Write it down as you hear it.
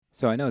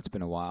So I know it's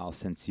been a while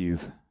since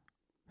you've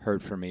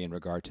heard from me in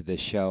regard to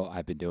this show.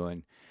 I've been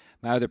doing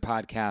my other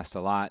podcast a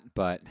lot,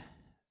 but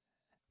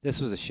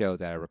this was a show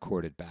that I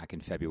recorded back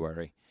in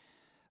February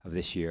of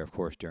this year, of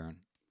course, during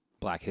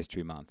Black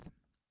History Month.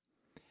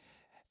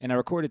 And I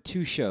recorded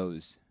two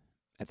shows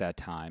at that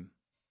time.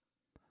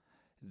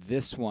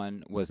 This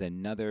one was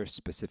another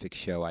specific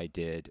show I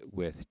did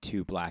with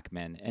two black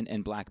men,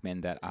 and black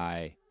men that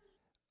I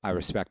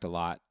respect a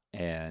lot,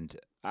 and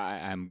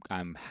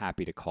I'm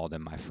happy to call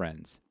them my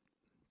friends.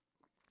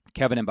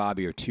 Kevin and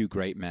Bobby are two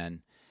great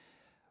men,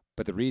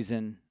 but the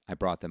reason I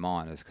brought them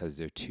on is because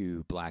they're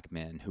two black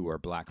men who are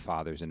black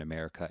fathers in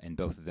America, and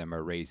both of them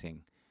are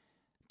raising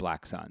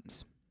black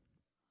sons.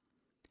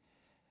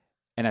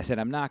 And I said,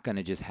 I'm not going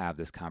to just have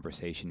this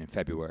conversation in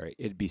February.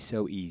 It'd be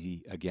so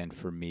easy, again,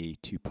 for me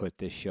to put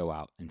this show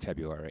out in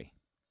February.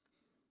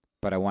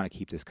 But I want to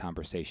keep this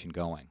conversation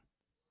going.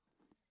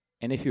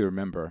 And if you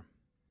remember,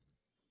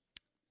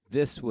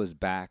 this was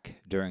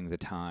back during the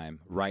time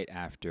right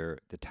after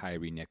the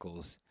Tyree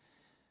Nichols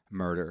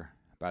murder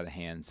by the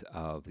hands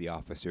of the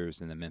officers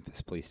in the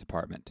Memphis Police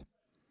Department.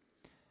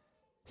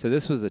 So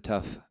this was a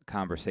tough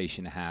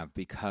conversation to have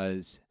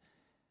because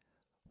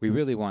we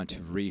really want to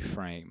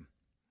reframe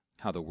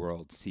how the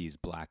world sees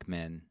black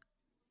men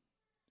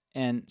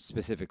and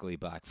specifically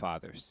black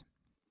fathers.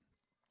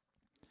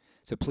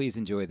 So please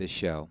enjoy this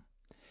show.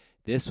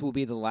 This will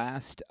be the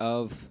last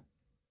of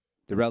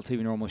the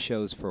Relatively Normal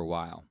shows for a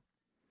while.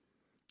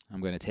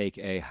 I'm going to take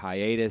a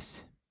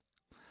hiatus.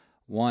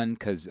 One,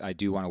 because I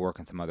do want to work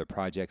on some other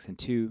projects. And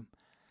two,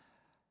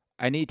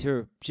 I need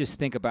to just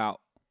think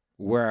about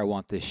where I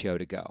want this show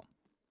to go.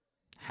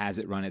 Has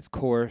it run its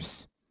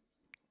course?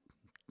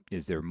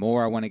 Is there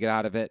more I want to get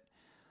out of it?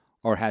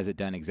 Or has it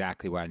done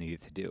exactly what I need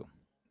it to do?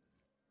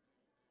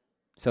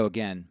 So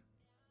again,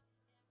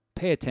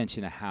 pay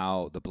attention to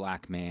how the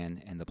black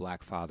man and the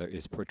black father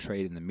is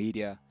portrayed in the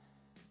media,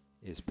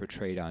 is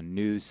portrayed on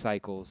news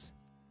cycles,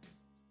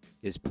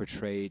 is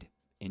portrayed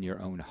in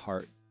your own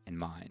heart and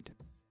mind.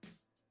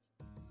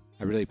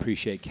 I really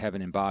appreciate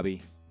Kevin and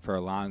Bobby for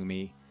allowing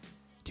me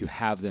to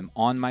have them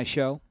on my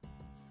show.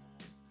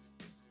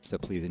 So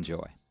please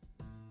enjoy.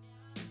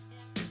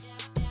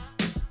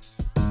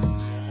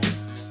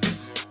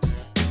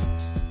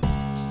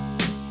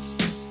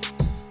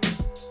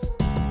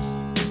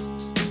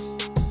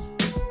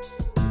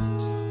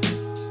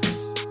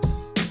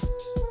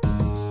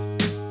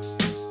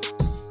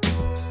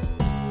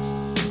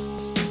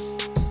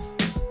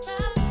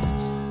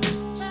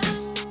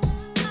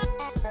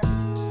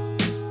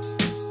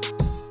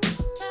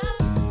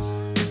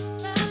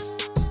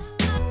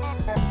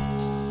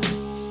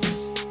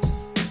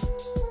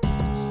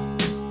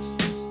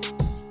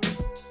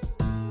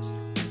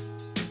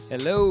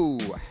 Hello,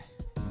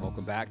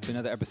 welcome back to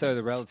another episode of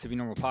the Relatively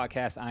Normal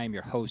Podcast. I am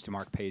your host,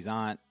 Mark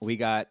Payson. We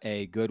got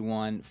a good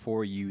one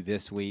for you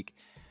this week.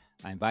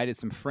 I invited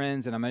some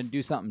friends, and I'm going to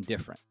do something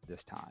different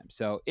this time.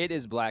 So it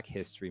is Black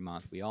History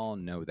Month. We all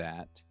know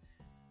that.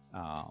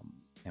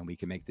 And we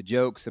can make the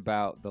jokes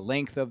about the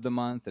length of the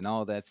month and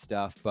all that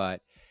stuff,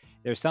 but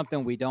there's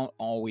something we don't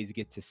always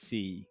get to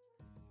see,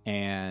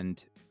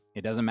 and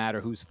it doesn't matter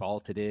whose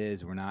fault it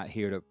is. We're not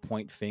here to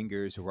point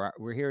fingers.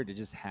 We're here to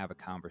just have a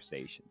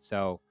conversation.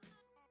 So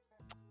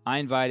I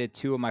invited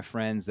two of my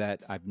friends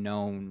that I've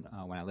known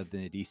when I lived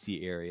in the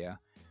D.C. area.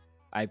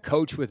 I've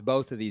coached with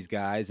both of these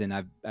guys, and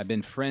I've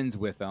been friends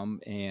with them.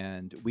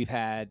 And we've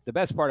had, the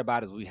best part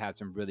about it is we've had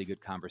some really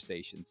good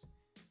conversations.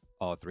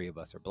 All three of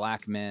us are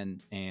black men,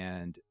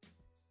 and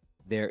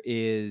there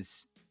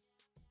is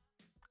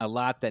a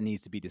lot that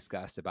needs to be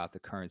discussed about the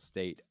current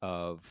state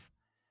of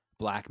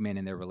black men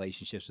and their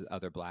relationships with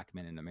other black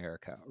men in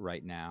America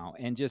right now,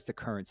 and just the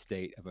current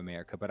state of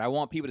America. But I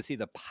want people to see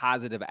the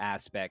positive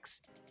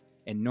aspects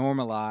and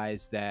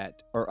normalize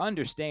that, or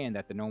understand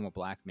that the normal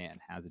black man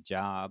has a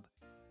job,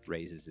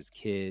 raises his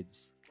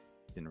kids,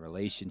 is in a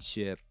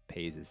relationship,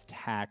 pays his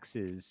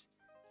taxes.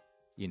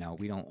 You know,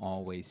 we don't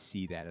always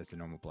see that as the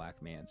normal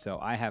black man. So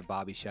I have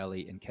Bobby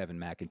Shelley and Kevin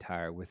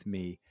McIntyre with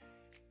me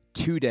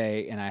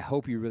today, and I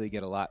hope you really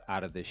get a lot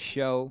out of this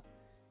show.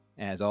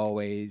 As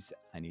always,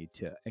 I need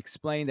to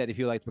explain that if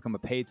you'd like to become a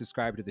paid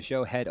subscriber to the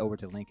show, head over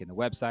to the link in the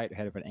website or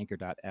head over to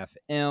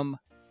anchor.fm.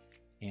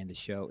 And the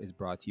show is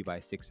brought to you by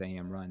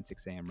 6am Run,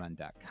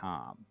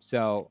 6amrun.com.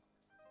 So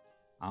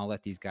I'll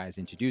let these guys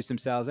introduce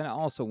themselves, and I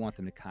also want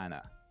them to kind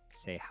of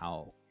say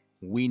how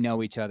we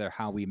know each other,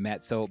 how we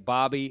met. So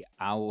Bobby,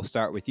 I will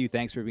start with you.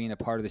 Thanks for being a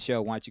part of the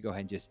show. Why don't you go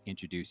ahead and just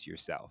introduce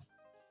yourself?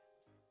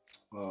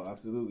 Well,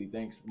 absolutely.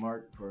 Thanks,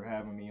 Mark, for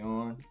having me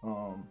on.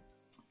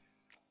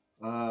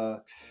 I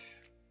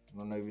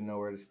don't even know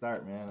where to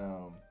start, man.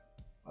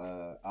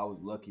 I was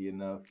lucky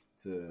enough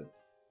to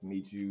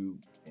meet you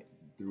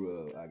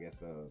through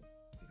just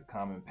a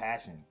common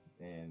passion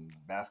in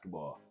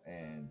basketball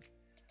and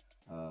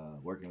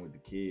working with the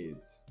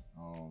kids.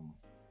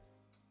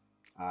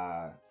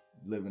 I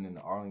living in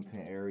the Arlington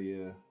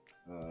area,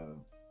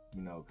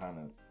 kind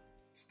of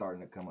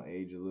starting to come of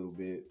age a little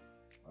bit.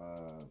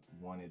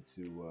 Wanted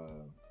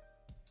to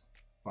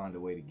find a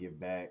way to give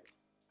back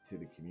to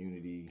the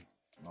community,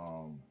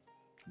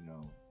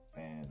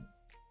 and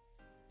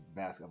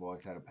basketball. I've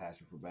always had a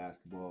passion for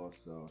basketball,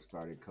 so I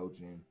started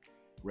coaching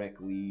rec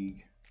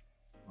league.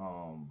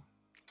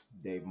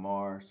 Dave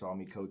Marr saw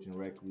me coaching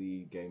rec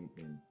league, gave me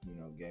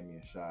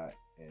a shot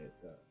at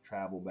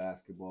travel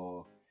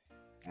basketball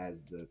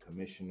as the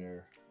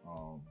commissioner.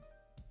 A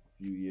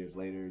few years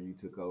later, you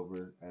took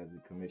over as the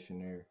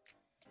commissioner,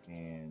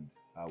 and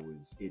I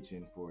was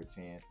itching for a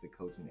chance to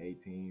coach an A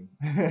team.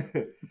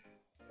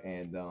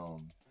 And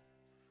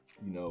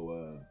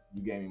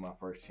you gave me my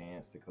first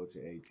chance to coach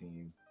an A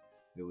team.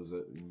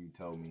 You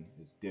told me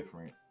it's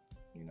different.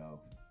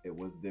 It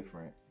was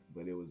different,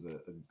 but it was a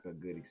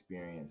good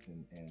experience.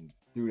 And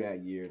through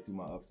that year, through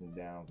my ups and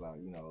downs, I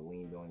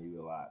leaned on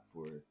you a lot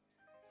for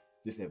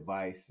just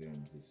advice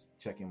and just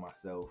checking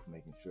myself,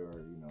 making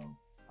sure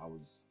I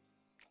was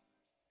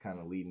kind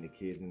of leading the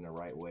kids in the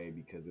right way,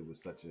 because it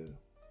was such a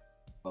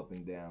up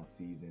and down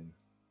season.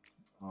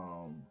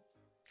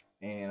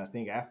 And I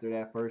think after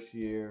that first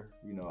year,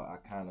 I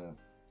kind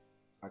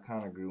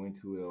of grew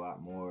into it a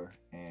lot more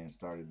and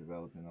started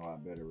developing a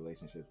lot better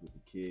relationships with the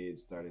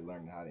kids, started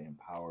learning how to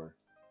empower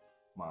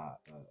my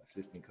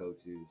assistant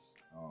coaches,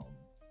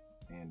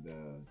 and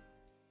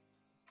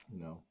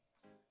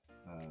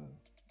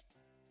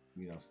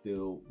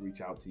still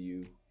reach out to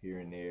you here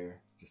and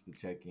there just to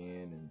check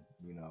in and,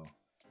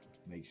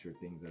 make sure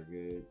things are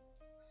good.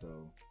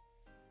 So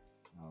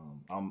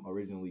I'm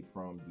originally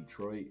from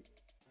Detroit,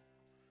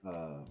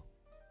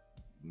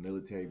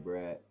 military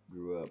brat,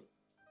 grew up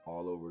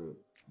all over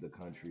the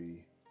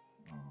country.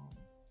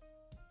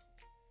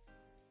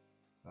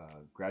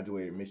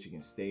 Graduated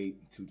Michigan State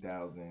in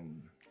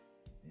 2000,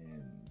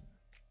 and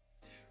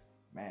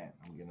man,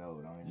 I'm getting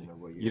old. I don't even know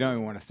what year. You don't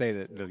even want to say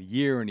the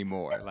year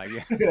anymore. Like,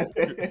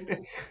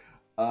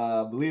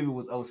 I believe it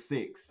was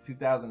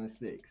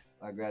 2006.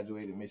 I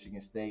graduated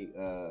Michigan State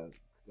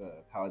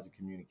College of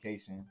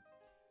Communication,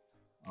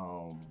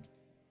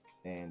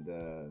 and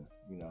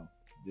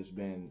just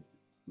been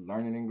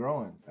learning and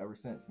growing ever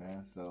since,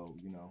 man. So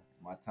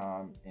my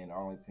time in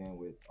Arlington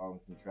with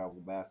Arlington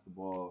Travel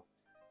Basketball,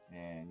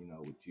 and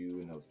with you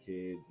and those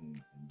kids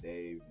and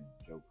Dave and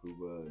Joe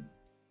Kuba,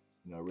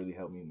 and really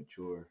helped me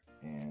mature.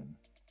 And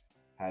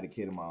had a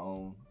kid of my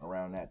own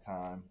around that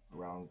time,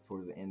 around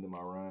towards the end of my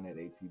run at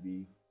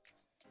ATB.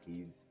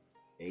 He's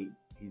 8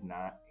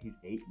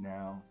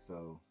 now,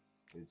 so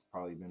it's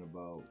probably been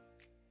about,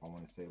 I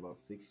want to say, about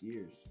 6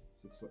 years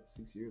or so.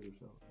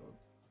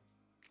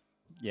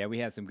 Yeah, we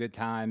had some good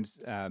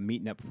times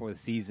meeting up before the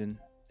season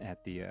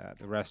at the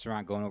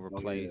restaurant, going over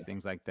plays,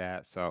 things like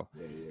that. So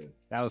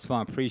that was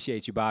fun.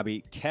 Appreciate you,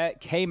 Bobby.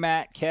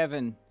 K-Mac,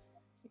 Kevin,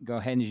 go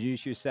ahead and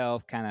introduce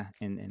yourself, kind of,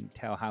 and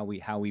tell how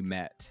we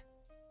met.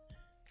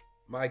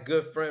 My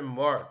good friend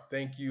Mark,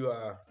 thank you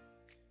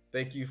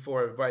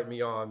for inviting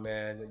me on,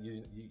 man.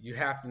 You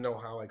have to know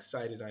how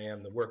excited I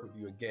am to work with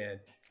you again.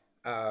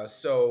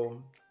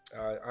 So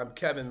I'm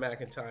Kevin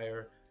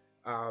McIntyre,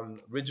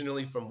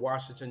 originally from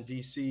Washington,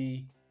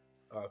 D.C.,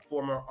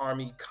 former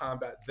Army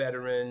combat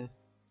veteran,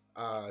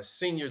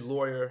 senior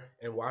lawyer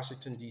in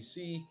Washington,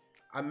 D.C.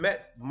 I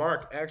met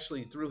Mark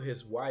actually through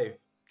his wife.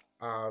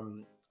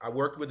 I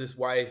worked with his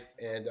wife,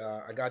 and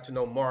I got to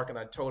know Mark, and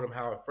I told him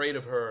how afraid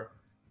of her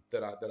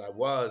that I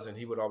was, and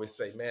he would always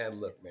say, "Man,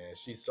 look, man,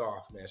 she's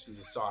soft, man. She's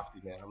a softie,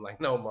 man." I'm like,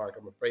 "No, Mark,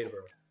 I'm afraid of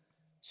her."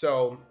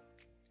 So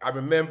I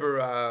remember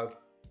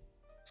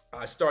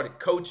I started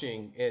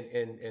coaching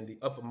in the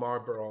Upper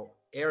Marlboro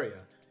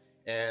area,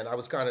 and I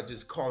was kind of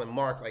just calling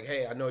Mark like,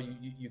 "Hey, I know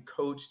you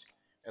coached,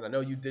 and I know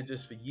you did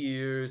this for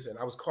years," and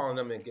I was calling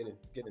him and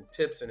getting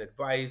tips and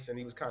advice, and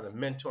he was kind of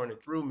mentoring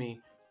it through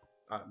me,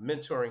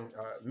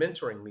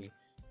 mentoring me.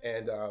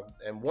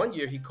 And one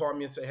year he called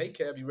me and said, "Hey,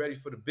 Kev, you ready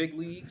for the big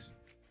leagues?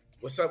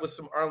 What's up with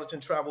some Arlington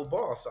travel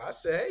ball?" So I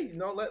said, "Hey,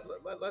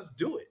 let's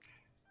do it."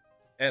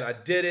 And I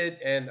did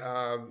it, and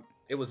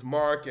it was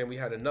Mark, and we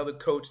had another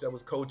coach that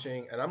was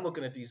coaching, and I'm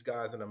looking at these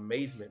guys in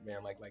amazement,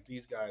 man. Like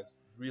these guys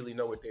really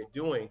know what they're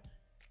doing,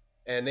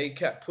 and they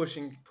kept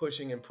pushing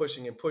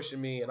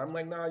me, and I'm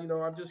like, "Nah,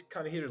 I'm just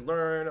kind of here to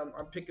learn.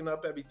 I'm picking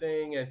up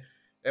everything."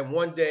 And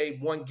one day,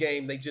 one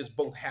game, they just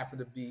both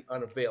happened to be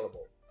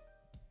unavailable.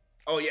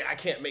 "Oh yeah, I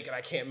can't make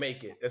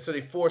it." And so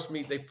they forced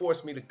me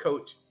to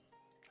coach.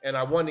 And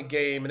I won the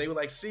game, and they were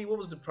like, "See, what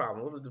was the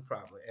problem?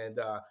 And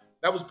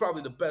that was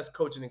probably the best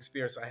coaching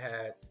experience I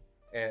had,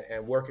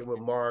 and working with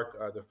Mark,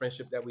 the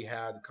friendship that we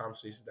had, the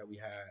conversations that we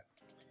had,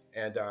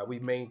 and we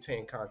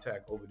maintained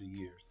contact over the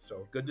years.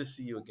 So good to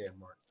see you again,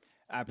 Mark.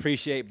 I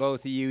appreciate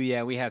both of you.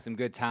 Yeah, we had some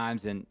good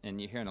times, and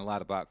you're hearing a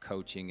lot about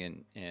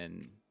coaching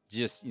and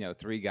just,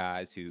 three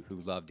guys who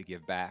love to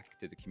give back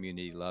to the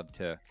community,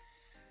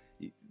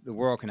 the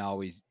world can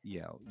always,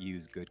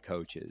 use good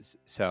coaches.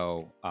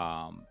 So,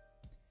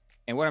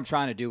 and what I'm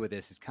trying to do with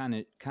this is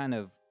kind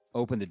of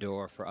open the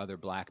door for other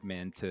Black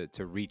men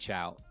to reach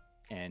out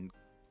and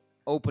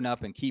open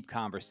up and keep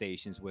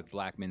conversations with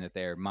Black men that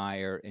they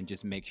admire, and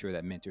just make sure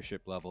that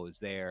mentorship level is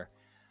there.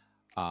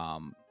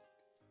 And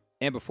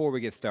before we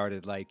get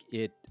started,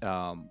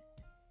 when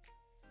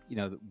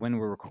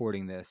we're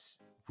recording this,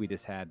 we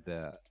just had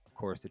of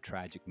course, the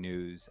tragic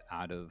news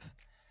out of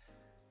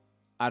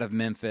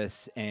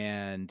Memphis,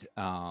 and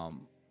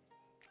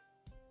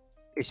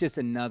it's just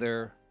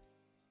another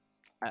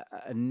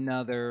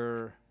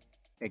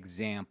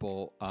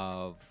example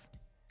of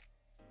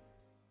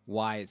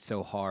why it's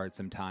so hard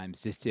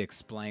sometimes just to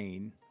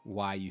explain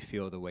why you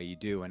feel the way you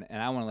do. And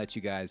I want to let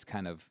you guys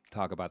kind of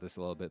talk about this a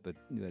little bit, but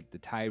the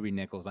Tyree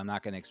Nichols, I'm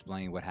not going to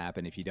explain what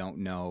happened. If you don't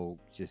know,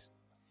 just,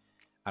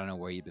 I don't know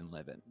where you've been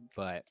living,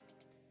 but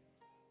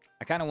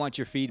I kind of want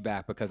your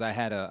feedback, because I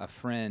had a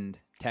friend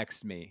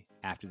text me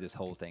after this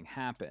whole thing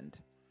happened.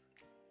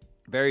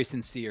 Very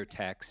sincere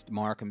text.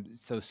 Mark, I'm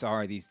so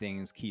sorry these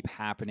things keep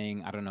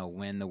happening. I don't know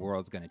when the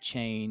world's going to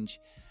change.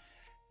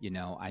 I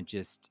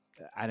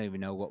don't even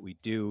know what we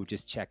do.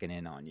 Just checking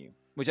in on you,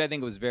 which I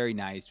think was very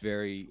nice,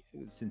 very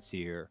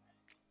sincere.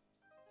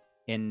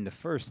 And the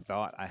first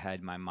thought I had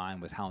in my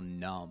mind was how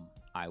numb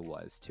I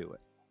was to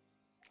it,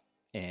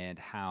 and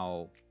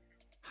how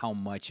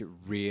much it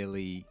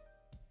really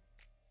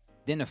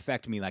didn't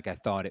affect me like I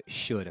thought it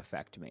should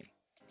affect me.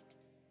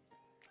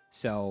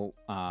 So,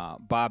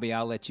 Bobby,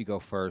 I'll let you go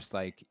first.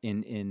 Like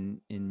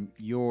in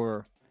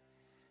your,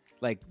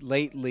 like,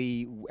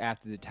 lately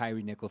after the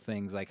Tyree Nichols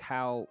things, like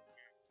how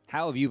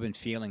have you been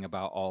feeling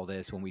about all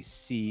this when we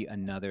see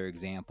another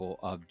example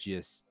of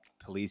just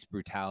police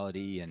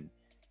brutality and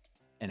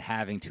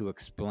having to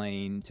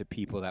explain to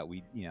people that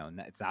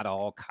it's not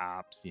all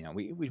cops,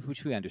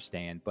 which we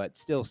understand, but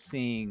still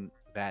seeing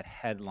that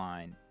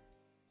headline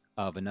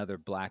of another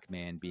black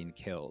man being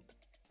killed?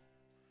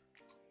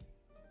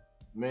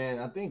 Man,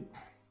 I think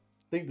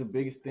the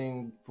biggest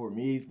thing for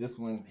me, this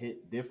one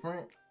hit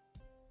different.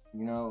 I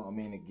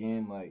mean,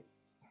 again, like,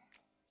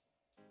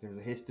 there's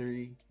a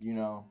history,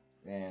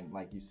 and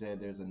like you said,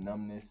 there's a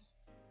numbness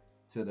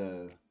to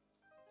the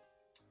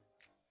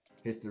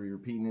history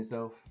repeating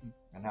itself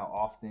and how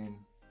often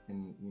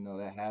and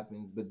that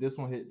happens. But this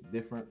one hit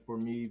different for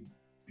me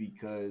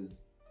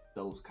because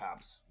those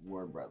cops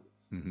were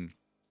brothers. Mm-hmm.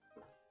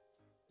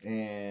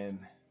 And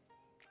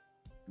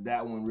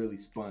that one really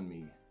spun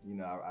me.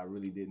 I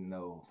really didn't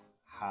know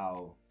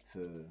how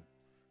to,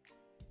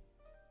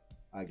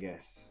 I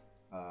guess,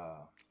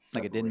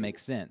 like, it didn't make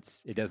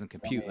sense. It doesn't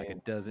compute. Like,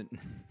 it doesn't.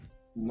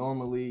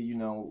 Normally,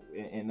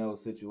 in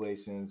those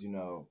situations,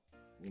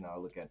 I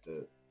look at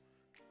the,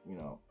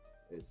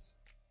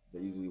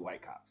 they're usually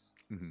white cops.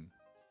 Mm-hmm.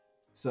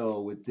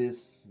 So with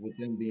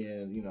them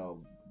being,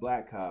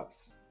 black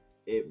cops,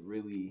 it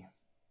really,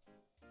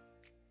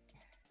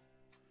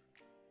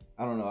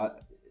 I don't know.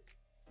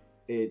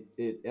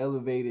 It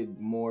elevated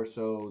more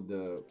so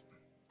the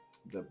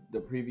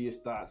previous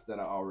thoughts that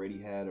I already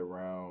had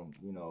around,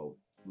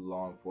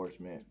 law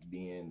enforcement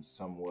being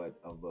somewhat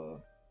of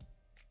a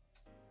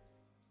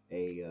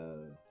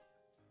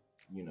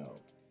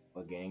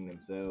gang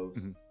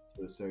themselves, mm-hmm.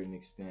 to a certain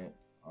extent.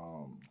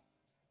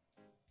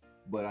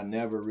 But I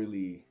never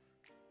really,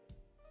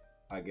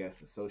 I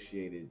guess,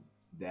 associated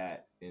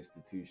that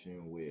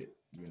institution with,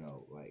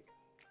 like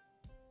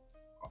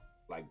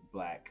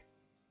black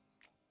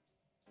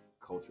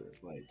culture,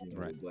 like,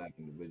 right. with black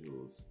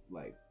individuals,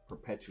 like,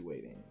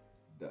 perpetuating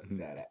mm-hmm.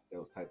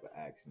 those type of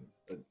actions.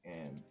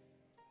 And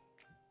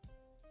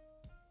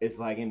it's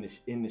like in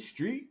the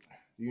street,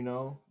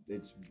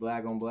 it's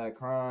black on black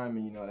crime,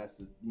 and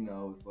that's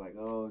it's like,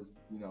 oh,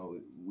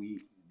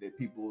 that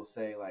people will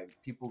say, like,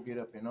 people get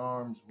up in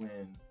arms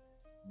when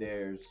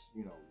there's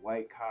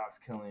white cops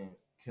killing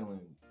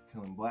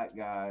black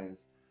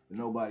guys, but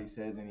nobody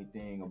says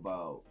anything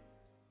about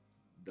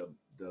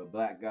the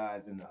black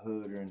guys in the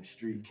hood or in the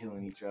street, mm-hmm.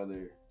 killing each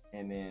other.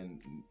 And then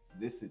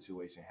this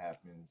situation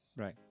happens,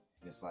 right?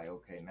 And it's like,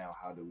 okay, now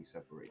how do we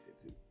separate the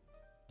two?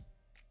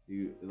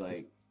 You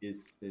like,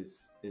 it's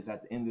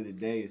at the end of the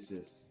day, it's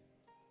just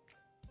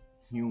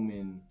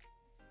human,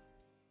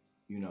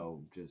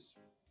 just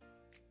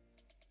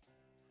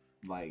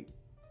like,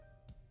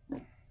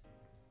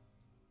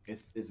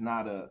 it's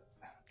not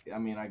I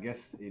mean, I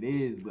guess it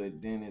is,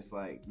 but then it's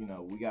like,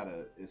 we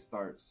gotta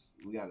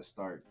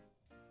start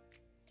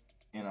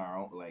in our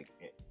own, like,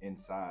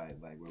 inside,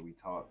 like, where we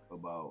talk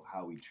about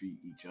how we treat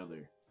each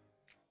other.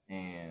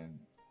 And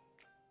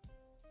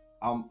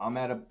I'm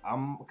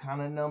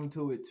kind of numb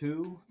to it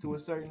too, to a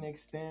certain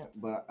extent,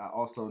 but I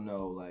also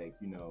know, like,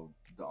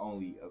 the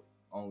only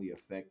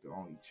effect or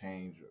only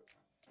change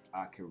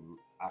I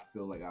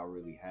feel like I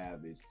really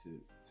have is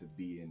to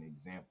be an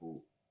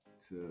example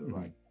to, mm-hmm.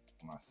 like,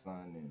 my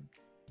son and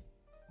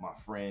my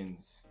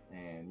friends,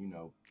 and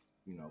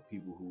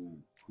people who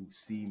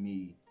see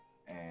me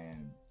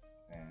and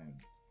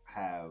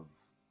have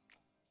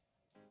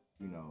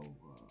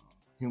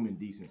human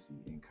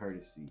decency and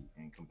courtesy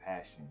and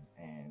compassion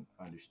and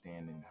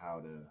understanding how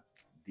to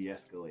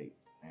de-escalate,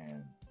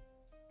 and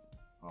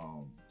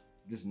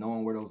just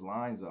knowing where those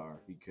lines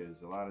are,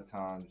 because a lot of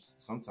times,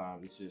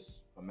 sometimes it's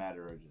just a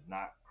matter of just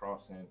not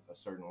crossing a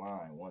certain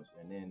line once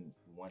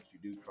you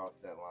do cross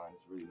that line,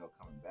 it's really no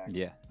coming back.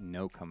 Yeah,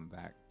 no coming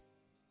back.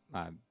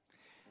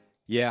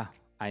 Yeah,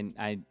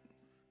 I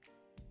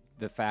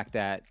the fact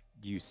that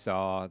you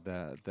saw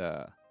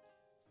the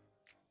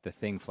the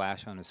thing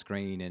flash on the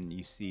screen and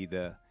you see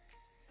the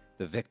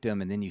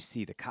victim and then you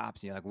see the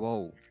cops and you're like,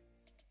 whoa,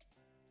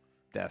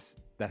 that's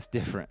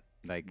different.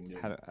 Like,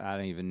 I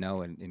don't even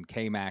know. In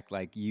KMAC,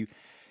 like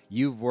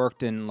you've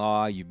worked in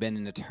law, you've been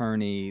an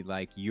attorney,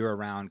 like you're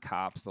around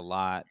cops a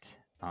lot.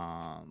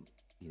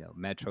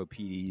 Metro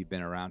PD, you've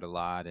been around a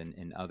lot,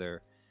 and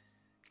other,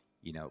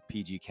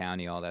 PG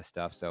County, all that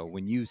stuff. So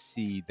when you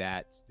see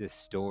this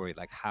story,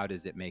 like, how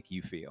does it make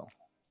you feel?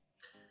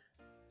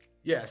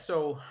 Yeah,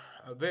 so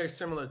very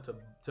similar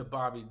to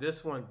Bobby.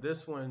 This one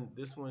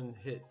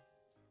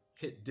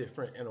hit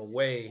different in a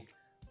way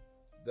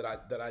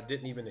that I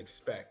didn't even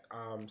expect.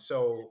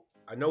 So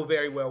I know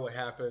very well what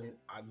happened.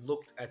 I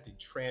looked at the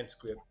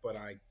transcript, but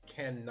I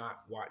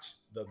cannot watch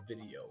the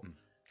video.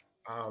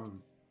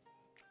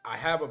 I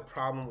have a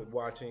problem with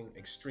watching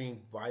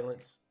extreme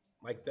violence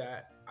like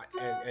that,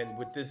 and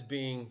with this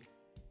being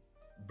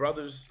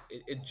brothers,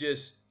 it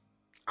just,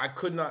 I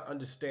could not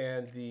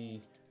understand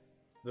the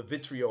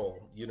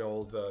vitriol,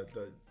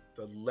 the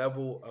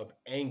level of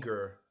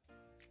anger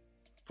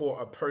for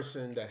a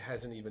person that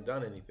hasn't even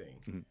done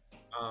anything.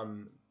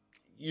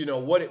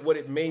 What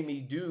it made me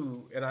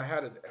do, and I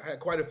had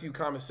quite a few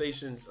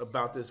conversations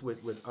about this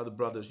with other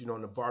brothers,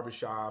 in the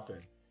barbershop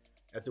and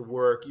at the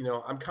work.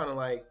 I'm kind of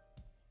like,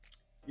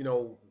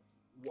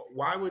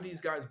 why were these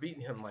guys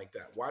beating him like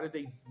that?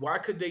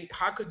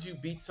 How could you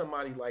beat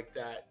somebody like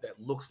that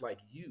looks like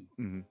you?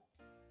 And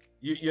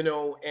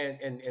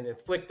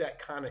inflict that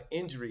kind of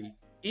injury?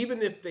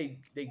 Even if they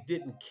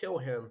didn't kill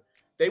him,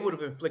 they would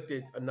have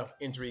inflicted enough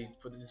injury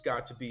for this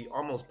guy to be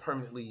almost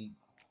permanently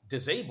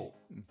disabled.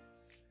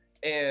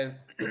 And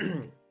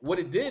what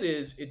it did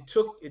is it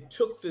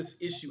took this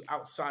issue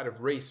outside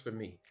of race for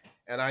me.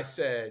 And I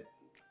said,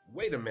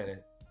 wait a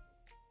minute,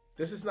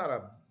 this is not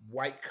a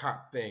white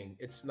cop thing.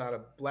 It's not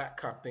a black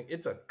cop thing.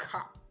 It's a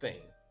cop thing.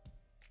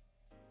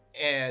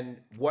 And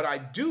what I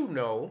do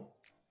know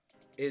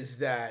is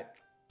that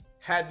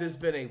had this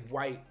been a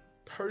white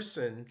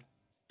person,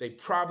 they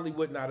probably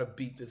would not have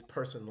beat this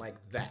person like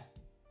that.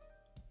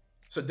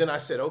 So then I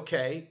said,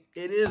 okay,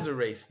 it is a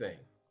race thing.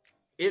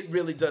 It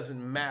really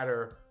doesn't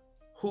matter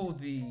who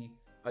the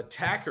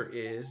attacker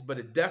is, but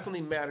it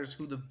definitely matters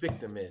who the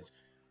victim is.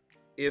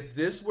 If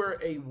this were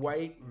a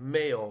white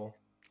male,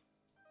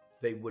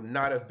 they would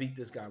not have beat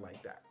this guy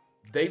like that.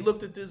 They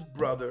looked at this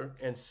brother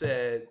and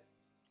said,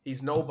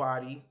 he's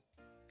nobody.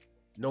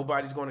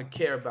 Nobody's going to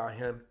care about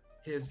him.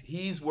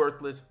 He's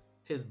worthless.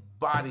 His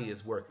body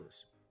is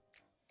worthless.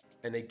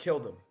 And they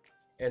killed him.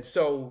 And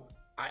so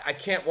I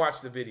can't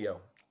watch the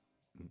video.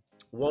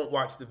 Won't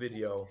watch the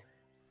video.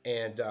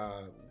 And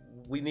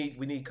we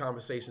need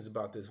conversations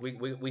about this.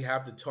 We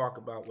have to talk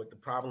about what the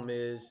problem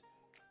is.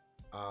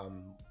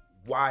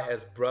 Why,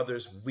 as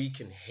brothers, we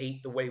can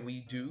hate the way we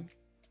do,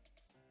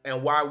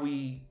 and why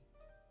we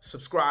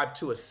subscribe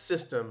to a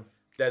system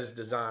that is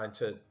designed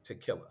to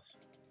kill us.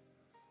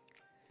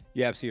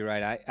 You're absolutely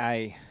right.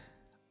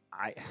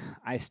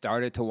 I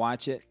started to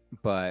watch it,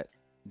 but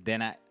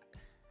then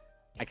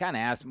I kind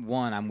of asked,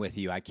 one, I'm with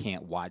you. I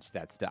can't watch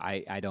that stuff.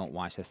 I don't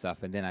watch that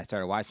stuff. And then I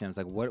started watching. I was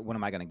like, what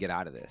am I going to get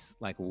out of this?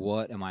 Like,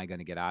 what am I going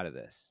to get out of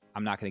this?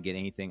 I'm not going to get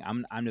anything.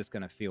 I'm just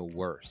going to feel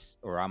worse,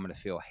 or I'm going to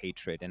feel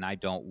hatred. And I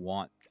don't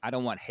want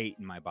hate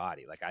in my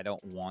body. Like, I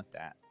don't want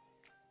that.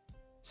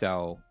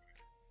 So,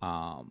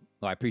 I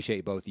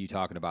appreciate both of you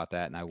talking about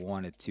that. And I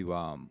wanted to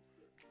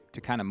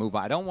kind of move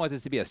on. I don't want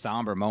this to be a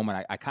somber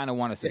moment. I kind of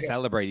want us to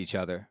celebrate each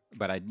other,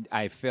 but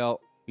I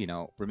felt,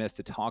 remiss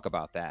to talk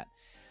about that.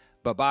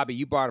 But Bobby,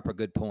 you brought up a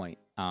good point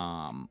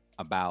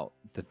about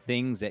the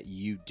things that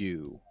you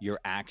do, your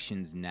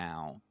actions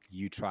now.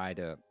 You try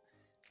to,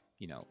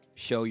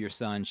 show your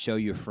son, show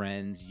your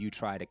friends. You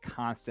try to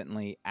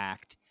constantly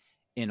act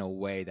in a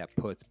way that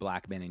puts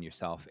black men and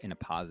yourself in a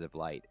positive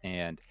light.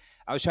 And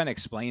I was trying to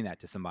explain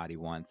that to somebody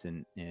once,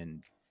 and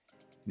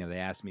they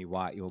asked me,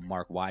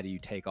 Mark, why do you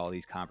take all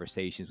these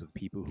conversations with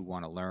people who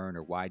want to learn,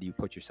 or why do you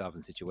put yourself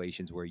in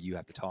situations where you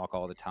have to talk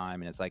all the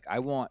time? And it's like,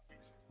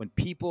 when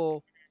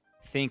people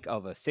think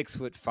of a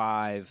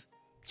 6'5",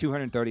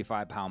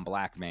 235-pound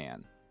black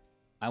man,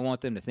 I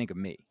want them to think of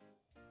me.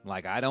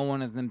 Like, I don't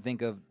want them to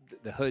think of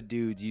the hood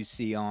dudes you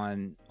see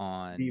on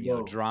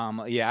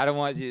drama. Yeah, I don't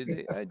want you.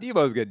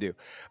 Debo's good dude,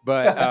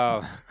 but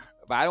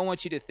I don't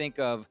want you to think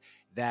of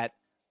that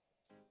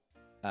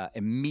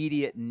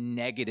immediate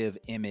negative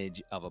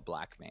image of a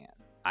black man.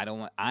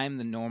 I'm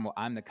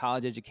the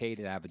college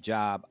educated. I have a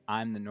job.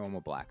 I'm the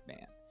normal black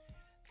man.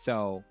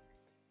 So,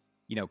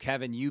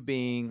 Kevin, you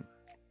being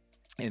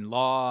in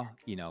law,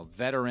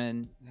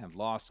 veteran, have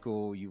law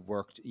school, you've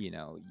worked,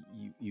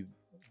 you've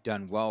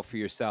done well for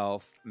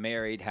yourself,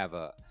 married, have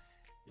a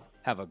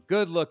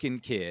good looking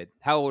kid.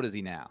 How old is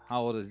he now?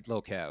 How old is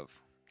Lil Kev?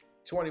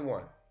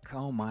 21.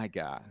 Oh my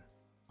God.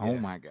 Oh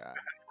my God.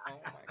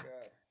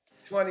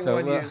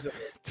 21 years of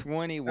age.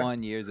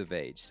 21 years of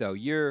age. So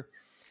you're,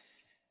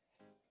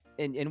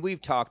 and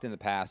we've talked in the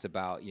past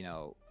about,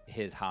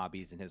 his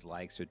hobbies and his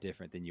likes are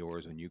different than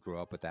yours when you grew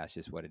up, but that's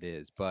just what it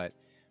is. But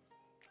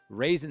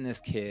raising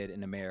this kid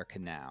in America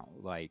now,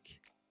 like,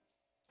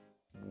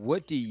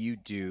 what do you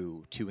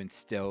do to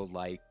instill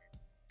like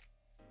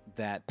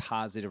that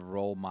positive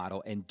role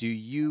model? And do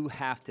you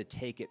have to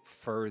take it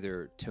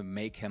further to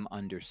make him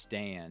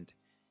understand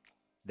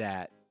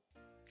that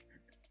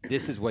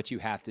this is what you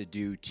have to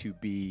do to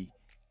be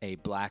a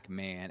black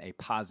man, a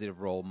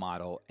positive role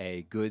model,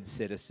 a good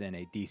citizen,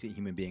 a decent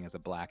human being as a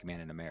black man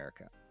in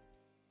America?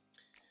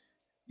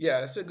 Yeah,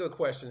 that's a good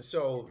question.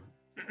 So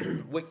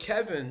with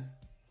Kevin,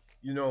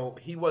 you know,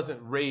 he wasn't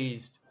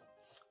raised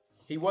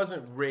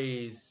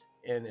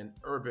in an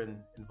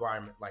urban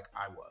environment like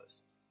I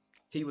was.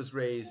 He was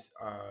raised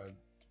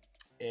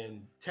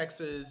in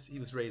Texas, he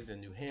was raised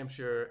in New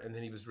Hampshire, and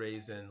then he was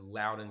raised in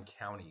Loudoun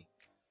County.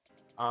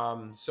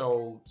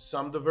 So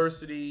some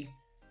diversity,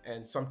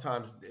 and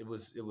sometimes it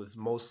was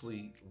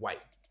mostly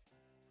white.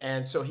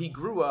 And so he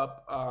grew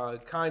up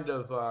kind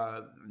of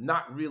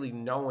not really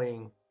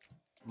knowing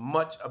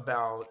much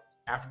about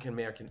African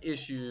American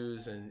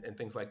issues and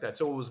things like that.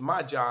 So it was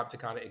my job to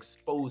kind of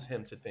expose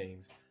him to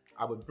things.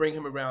 I would bring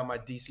him around my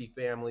DC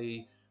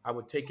family. I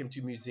would take him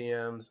to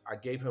museums. I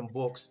gave him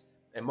books.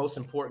 And most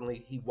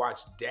importantly, he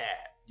watched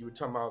Dad. You were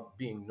talking about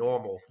being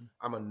normal.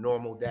 I'm a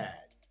normal dad.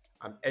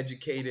 I'm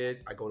educated.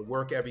 I go to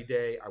work every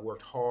day. I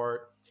worked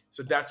hard.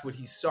 So that's what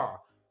he saw.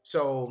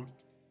 So,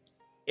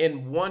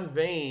 in one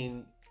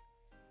vein,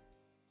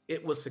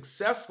 it was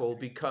successful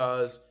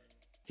because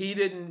he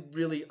didn't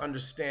really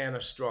understand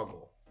a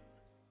struggle.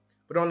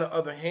 But on the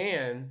other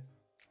hand,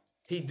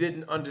 he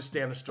didn't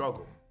understand a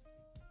struggle.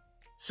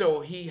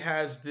 So he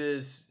has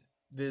this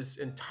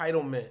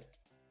entitlement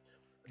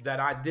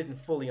that I didn't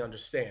fully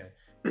understand.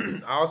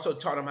 I also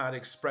taught him how to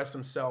express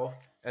himself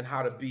and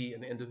how to be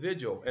an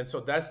individual. And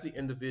so that's the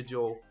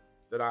individual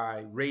that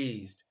I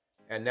raised.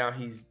 And now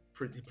he's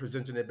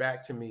presenting it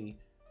back to me.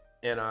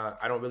 And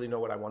I don't really know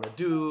what I want to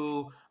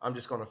do. I'm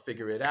just going to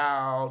figure it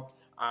out.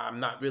 I'm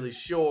not really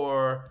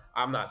sure.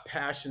 I'm not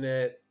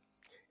passionate.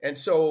 And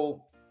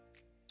so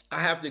I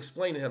have to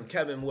explain to him,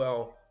 Kevin,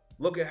 well,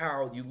 look at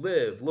how you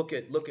live. Look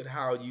at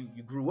how you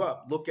grew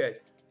up. Look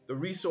at the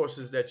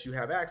resources that you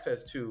have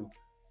access to.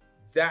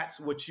 That's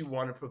what you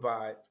want to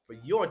provide for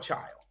your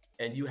child.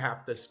 And you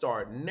have to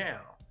start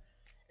now.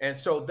 And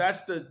so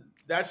that's the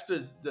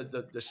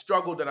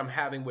struggle that I'm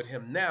having with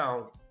him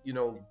now, you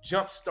know,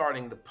 jump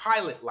starting the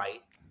pilot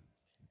light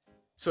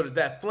so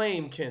that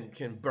flame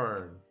can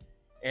burn.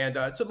 And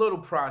it's a little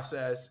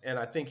process, and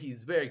I think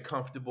he's very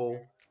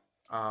comfortable.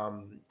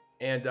 And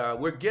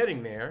we're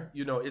getting there.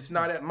 You know, it's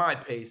not at my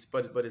pace,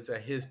 but it's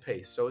at his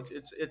pace. So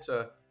it's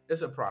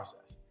a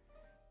process.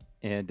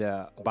 And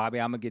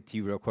Bobby, I'm gonna get to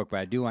you real quick, but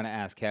I do want to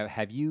ask: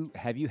 have you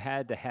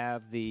had to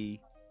have the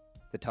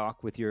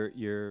talk with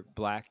your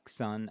black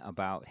son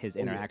about his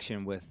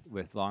interaction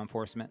with law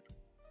enforcement?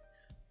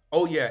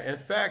 Oh yeah. In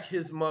fact,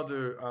 his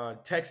mother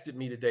texted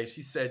me today.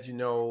 She said, you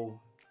know,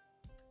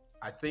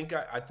 I think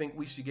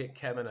we should get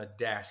Kevin a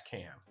dash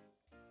cam.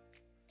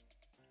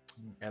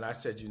 And I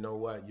said, you know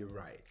what, you're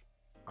right.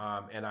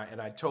 And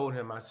I told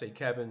him, I say,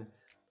 Kevin,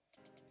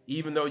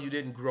 even though you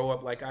didn't grow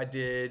up like I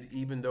did,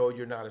 even though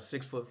you're not a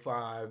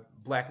 6'5"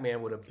 black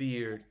man with a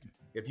beard,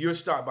 if you're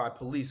stopped by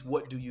police,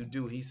 what do you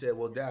do? He said,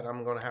 well, Dad,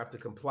 I'm going to have to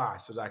comply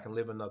so that I can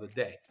live another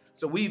day.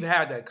 So we've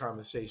had that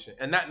conversation.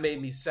 And that made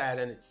me sad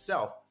in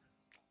itself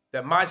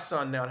that my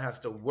son now has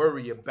to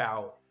worry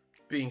about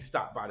being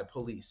stopped by the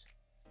police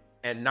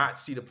and not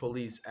see the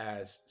police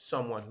as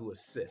someone who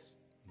assists.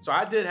 So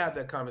I did have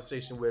that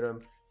conversation with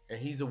him, and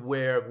he's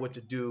aware of what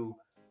to do.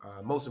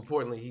 Most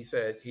importantly, he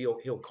said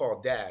he'll call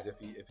Dad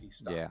if he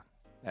stopped.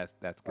 Yeah,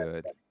 that's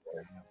good.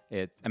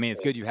 It's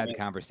good you had the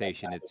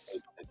conversation. It's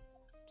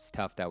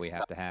tough that we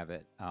have to have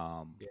it.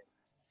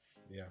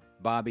 Yeah.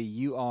 Bobby,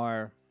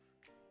 you're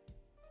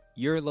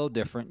a little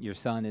different. Your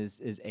son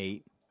is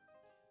 8.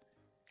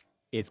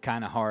 It's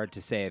kind of hard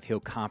to say if he'll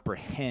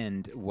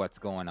comprehend what's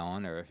going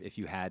on, or if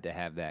you had to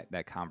have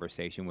that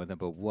conversation with him.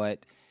 But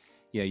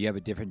you have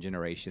a different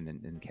generation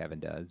than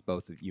Kevin does.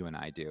 Both of you and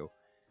I do.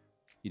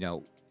 You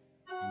know,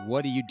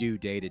 what do you do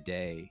day to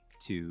day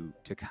to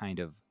kind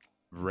of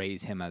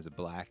raise him as a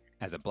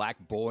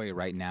black boy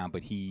right now?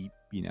 But he,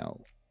 you know,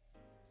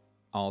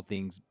 all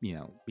things, you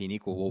know, being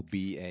equal, will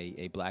be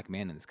a black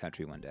man in this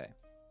country one day.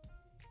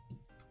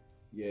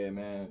 Yeah,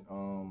 man.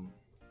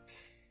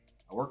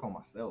 I work on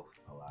myself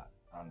a lot,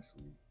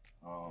 honestly.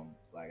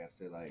 Like I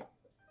said, like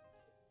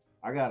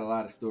I got a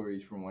lot of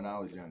stories from when I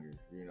was younger,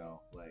 you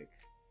know, like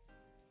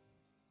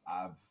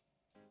I've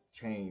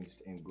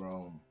changed and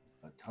grown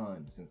a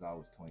ton since I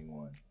was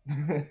 21.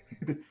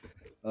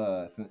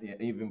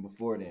 Even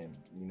before then,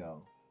 you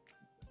know,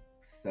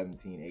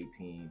 17,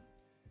 18,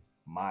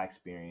 my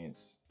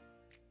experience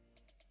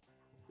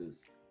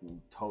is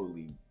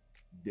totally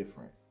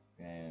different.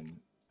 And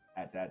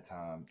at that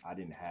time, I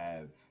didn't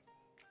have,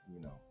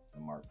 you know,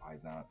 the Mark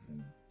Paisants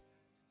and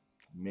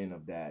men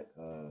of that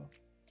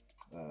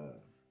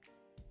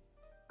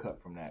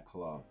cut from that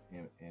cloth,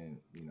 and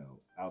you know,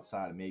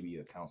 outside of maybe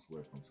a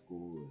counselor from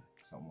school or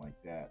something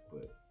like that.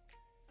 But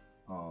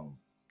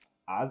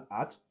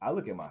I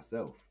look at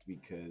myself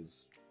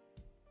because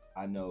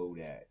I know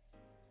that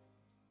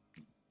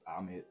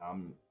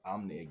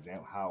I'm the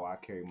example how I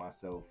carry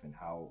myself and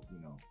how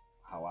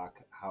how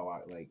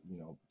I like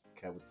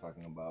Kev was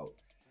talking about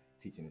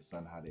teaching his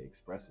son how to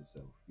express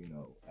himself.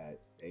 At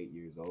 8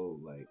 years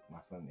old, like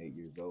my son 8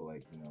 years old,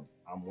 like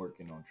I'm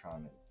working on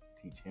trying to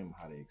teach him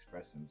how to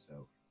express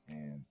himself,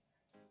 and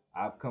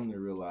I've come to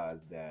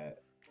realize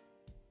that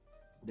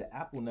the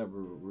apple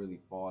never really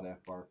fall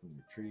that far from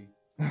the tree.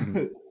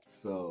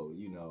 So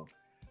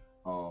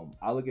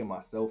I look at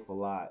myself a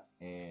lot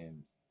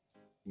and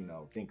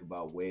think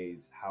about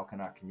ways how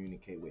can I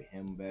communicate with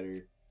him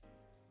better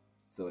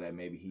so that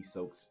maybe he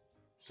soaks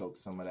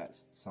some of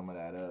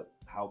that up.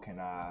 How can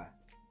I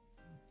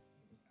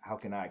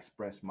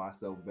express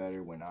myself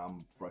better when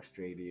I'm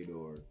frustrated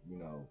or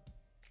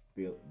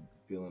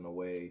feeling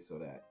away, so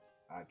that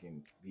I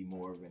can be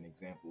more of an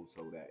example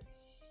so that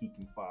he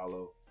can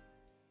follow.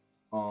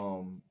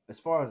 As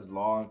far as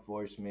law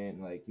enforcement,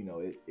 like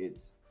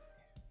it's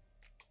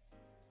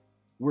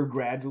we're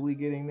gradually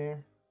getting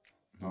there.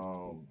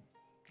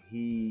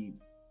 He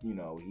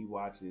he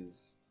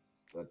watches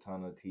a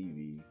ton of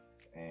TV,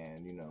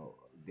 and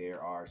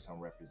there are some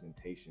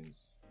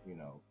representations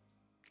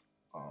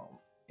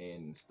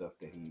in stuff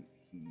that he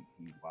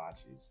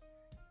watches.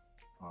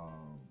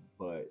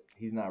 But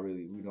he's not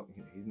really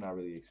he's not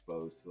really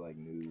exposed to like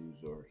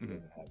news, or he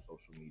doesn't have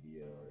social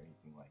media or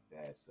anything like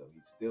that, so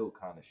he's still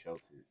kind of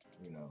sheltered,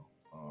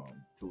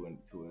 to an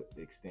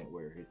extent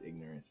where his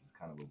ignorance is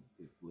kind of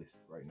is bliss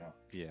right now.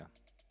 Yeah.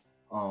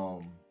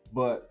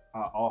 But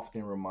I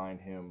often remind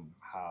him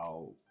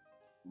how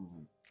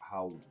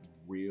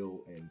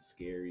real and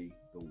scary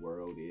the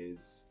world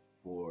is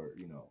for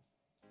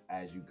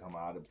as you come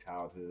out of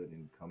childhood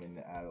and come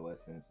into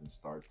adolescence and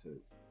start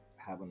to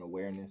have an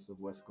awareness of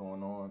what's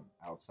going on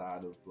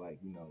outside of like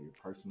your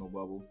personal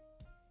bubble.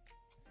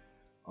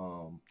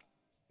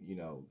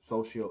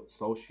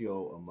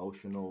 Socio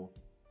emotional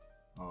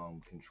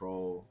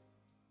control,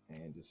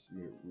 and just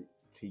you're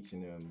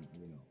teaching them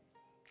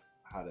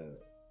how to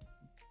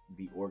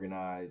be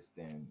organized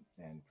and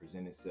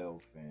present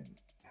itself and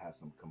have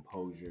some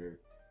composure.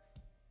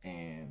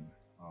 And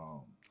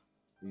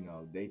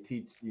they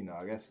teach,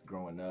 I guess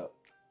growing up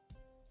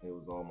it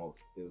was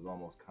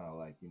almost kind of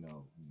like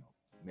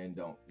men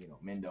don't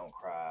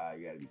cry,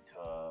 you gotta be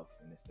tough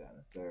and this, that, and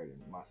the third.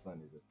 And my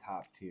son is a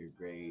top tier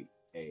grade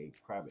A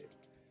crybaby,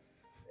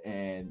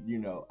 and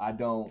I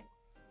don't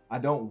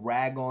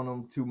rag on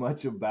him too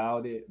much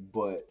about it,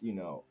 but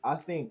I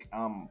think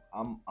I'm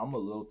a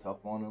little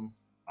tough on him.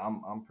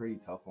 I'm pretty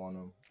tough on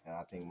him, and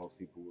I think most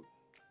people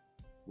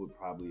would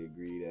probably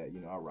agree that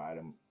I ride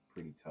him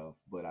pretty tough,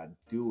 but I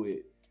do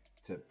it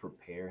to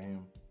prepare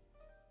him.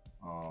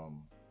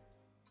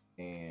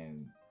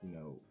 And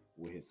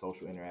with his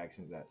social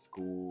interactions at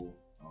school,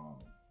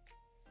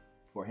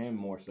 for him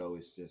more so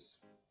it's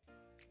just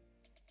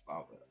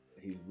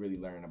he's really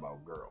learning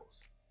about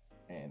girls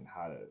and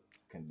how to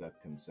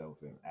conduct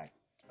himself and act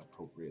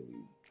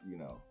appropriately,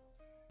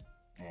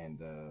 and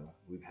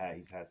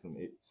he's had some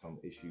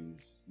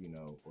issues,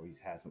 or he's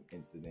had some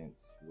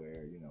incidents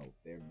where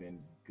there have been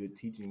good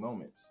teaching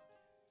moments.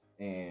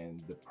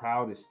 And the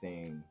proudest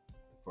thing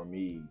for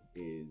me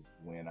is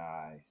when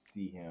I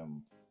see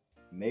him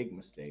make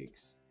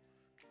mistakes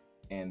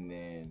and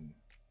then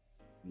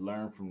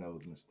learn from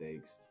those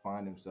mistakes,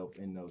 find himself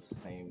in those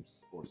same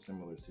or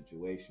similar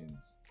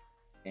situations,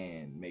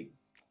 and make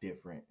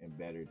different and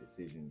better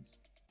decisions.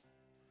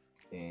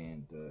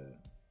 And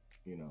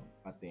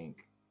I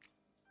think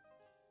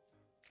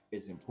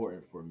it's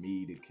important for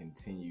me to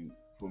continue,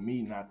 for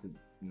me not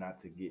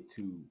to get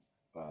too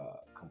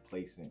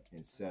complacent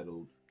and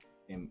settled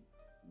in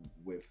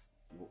with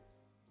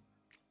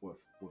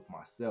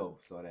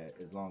myself, so that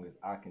as long as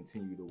I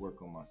continue to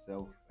work on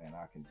myself and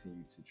I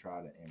continue to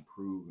try to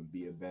improve and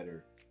be a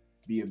better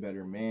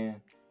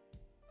man,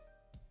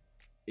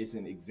 it's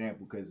an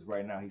example. Because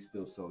right now he's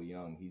still so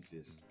young, he's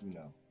just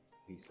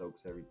he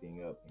soaks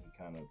everything up, and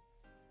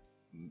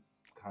he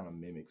kind of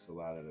mimics a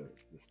lot of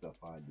the stuff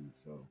I do.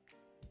 So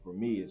for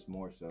me, it's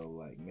more so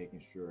like making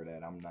sure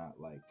that I'm not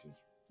like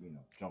just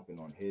jumping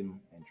on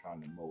him and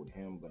trying to mold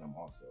him, but I'm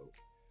also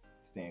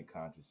staying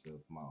conscious of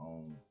my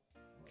own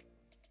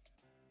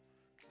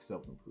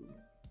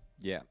self-improvement.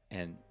 Yeah,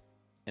 and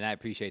I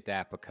appreciate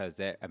that, because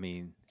I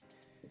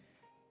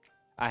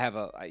have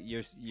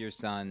your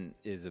son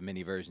is a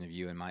mini version of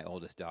you, and my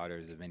oldest daughter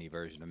is a mini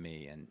version of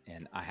me,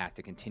 and I have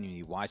to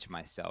continually watch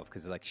myself,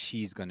 because like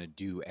she's gonna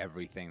do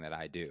everything that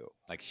I do.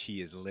 Like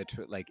she is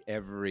literally like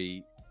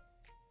every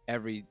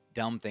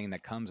dumb thing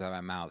that comes out of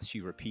my mouth,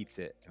 she repeats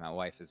it, and my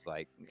wife is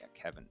like,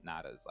 Kevin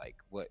Nada's like,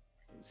 what?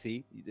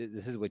 See,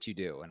 this is what you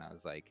do. And I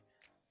was like,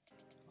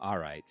 all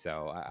right,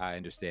 so I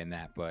understand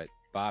that. But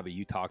Bobby,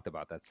 you talked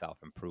about that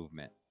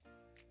self-improvement,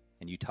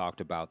 and you talked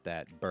about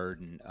that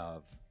burden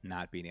of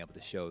not being able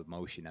to show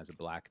emotion as a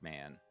black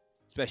man,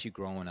 especially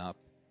growing up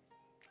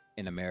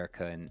in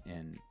America,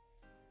 and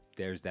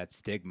there's that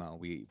stigma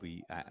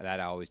that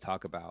I always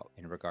talk about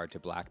in regard to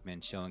black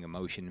men showing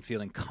emotion and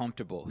feeling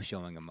comfortable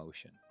showing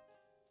emotion.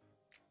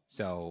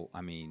 So,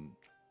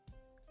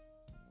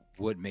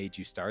 what made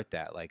you start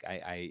that? Like,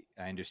 I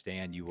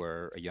understand you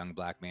were a young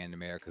black man in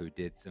America who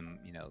did some,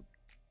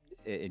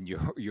 in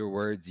your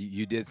words,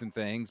 you did some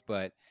things,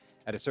 but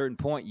at a certain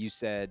point you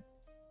said,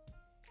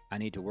 I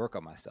need to work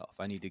on myself.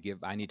 I need to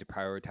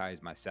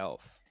prioritize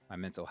myself, my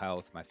mental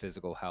health, my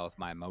physical health,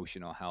 my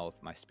emotional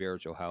health, my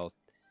spiritual health.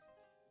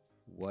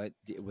 What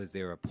was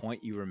there a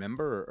point you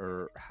remember,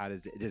 or how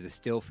does it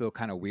still feel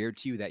kind of weird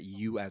to you that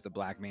you as a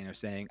black man are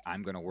saying,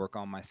 I'm going to work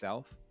on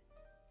myself?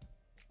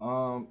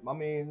 I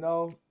mean,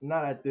 no,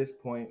 not at this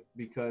point,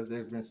 because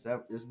there's been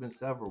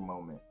several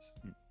moments.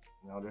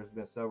 There's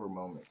been several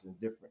moments in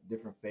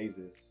different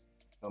phases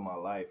of my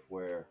life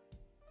where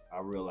I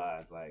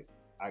realized, like,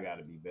 I got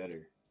to be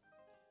better,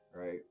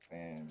 right?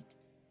 And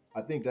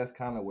I think that's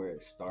kind of where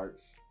it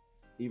starts,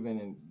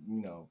 even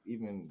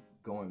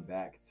going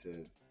back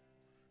to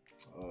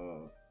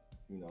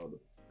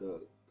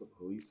the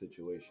police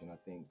situation.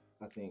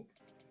 I think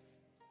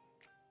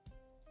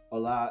a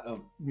lot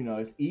of,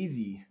 it's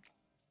easy.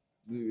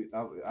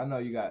 I know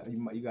you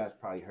guys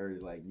probably heard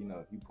it, like,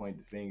 if you point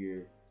the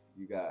finger,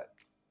 you got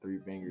three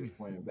fingers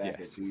pointing back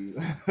Yes. at you.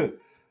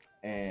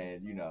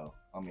 And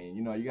I mean,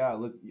 you gotta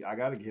look. I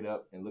gotta get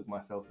up and look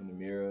myself in the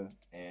mirror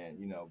and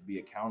be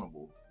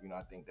accountable.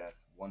 I think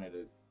that's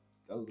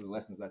those are the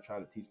lessons I try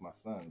to teach my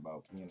son,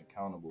 about being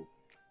accountable,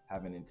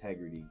 having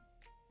integrity,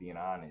 being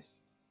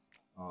honest.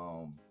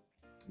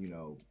 You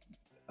know,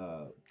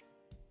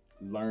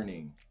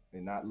 Learning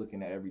and not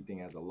looking at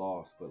everything as a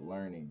loss, but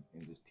learning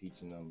and just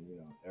teaching them.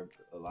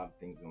 A lot of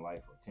things in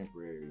life are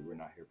temporary. We're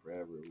not here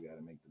forever. We got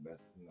to make the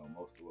best,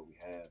 most of what we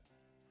have.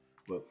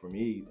 But for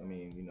me, I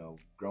mean,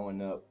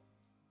 growing up,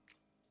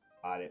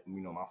 I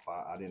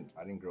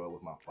didn't grow up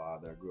with my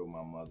father. I grew up with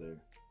my mother.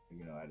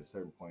 At a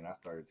certain point, I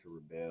started to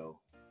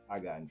rebel. I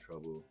got in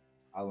trouble.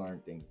 I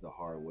learned things the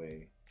hard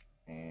way,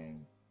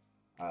 and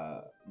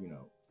I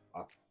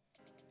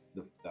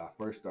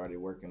first started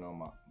working on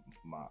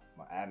my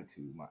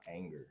attitude, my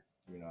anger.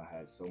 I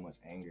had so much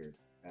anger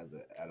as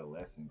an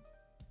adolescent.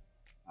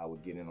 I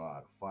would get in a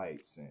lot of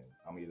fights, and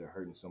I'm either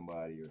hurting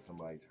somebody or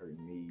somebody's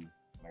hurting me,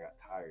 and I got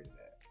tired of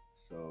that.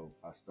 So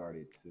I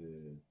started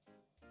to,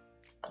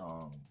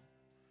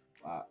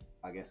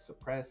 I guess,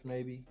 suppress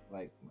maybe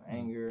like my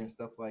anger and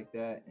stuff like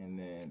that, and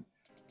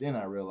then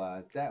I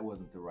realized that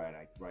wasn't the right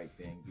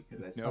thing,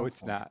 because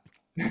It's not.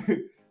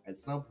 at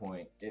some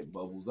point it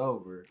bubbles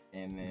over,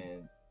 and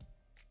then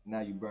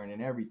now you're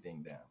burning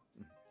everything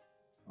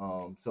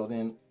down. So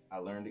then I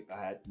learned I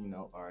had,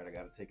 all right, I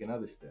got to take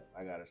another step.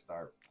 I got to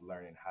start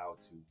learning how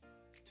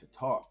to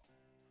talk.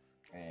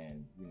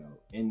 And,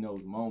 in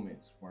those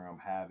moments where I'm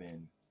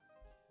having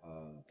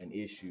an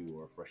issue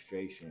or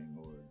frustration,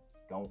 or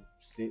don't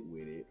sit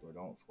with it or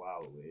don't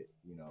swallow it,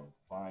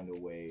 find a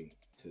way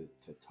to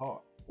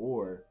talk,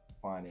 or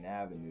find an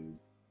avenue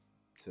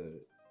to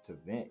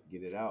vent,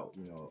 get it out.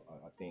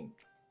 I think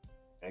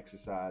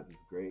exercise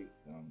is great.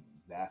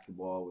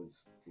 Basketball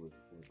was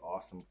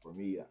awesome for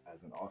me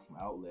as an awesome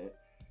outlet.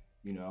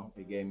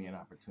 It gave me an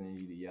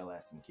opportunity to yell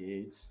at some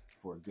kids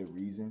for a good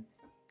reason.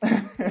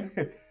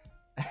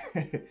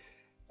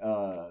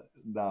 No,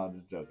 I'm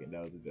just joking.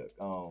 That was a joke.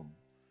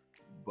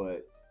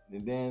 But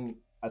then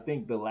I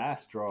think the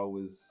last straw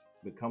was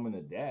becoming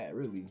a dad.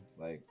 Really,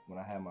 like when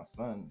I had my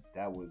son,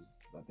 that was,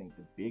 I think,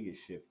 the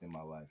biggest shift in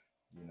my life.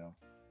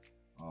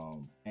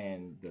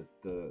 And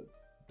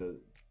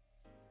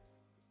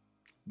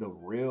the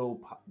real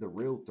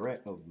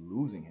threat of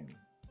losing him.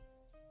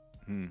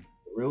 The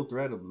real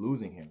threat of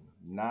losing him,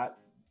 not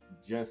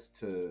just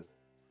to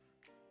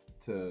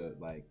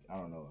like, I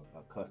don't know,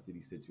 a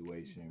custody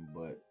situation,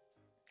 but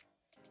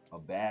a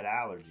bad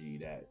allergy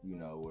that,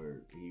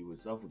 where he would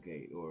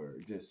suffocate, or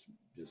just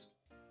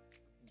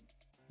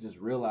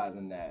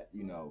realizing that,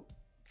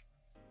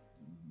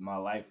 my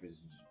life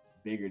is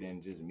bigger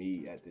than just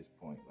me at this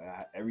point.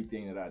 Like,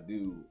 everything that I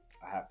do,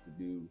 I have to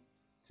do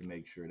to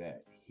make sure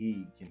that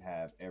he can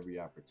have every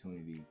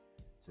opportunity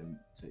to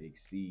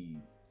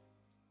exceed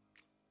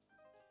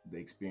the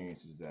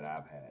experiences that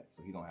I've had,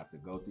 so he don't have to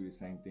go through the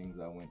same things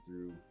I went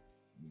through,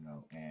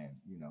 and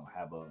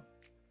have a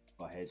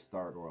head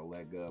start or a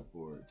leg up,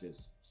 or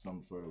just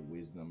some sort of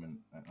wisdom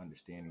and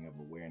understanding of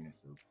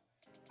awareness of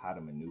how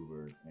to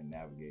maneuver and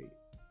navigate,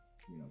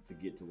 to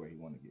get to where he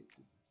want to get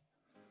to.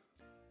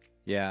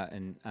 Yeah,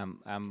 and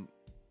I'm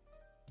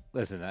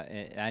listen.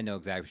 I know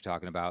exactly what you're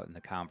talking about in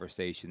the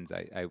conversations.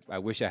 I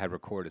wish I had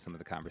recorded some of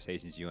the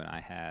conversations you and I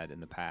had in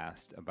the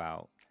past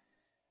about,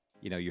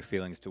 your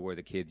feelings toward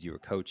the kids you were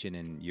coaching,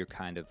 and you're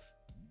kind of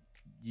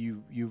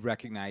you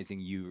recognizing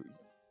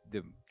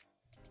the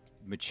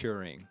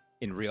maturing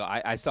in real.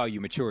 I saw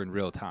you mature in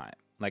real time.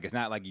 Like, it's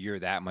not like you're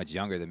that much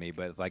younger than me,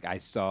 but it's like I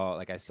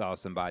saw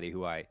somebody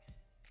who I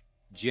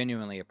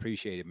genuinely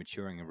appreciated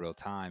maturing in real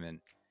time. And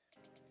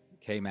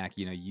K-Mac,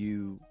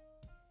 you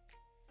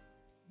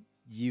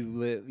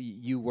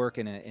work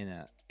in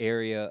a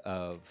area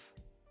of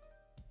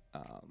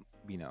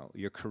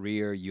your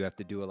career. You have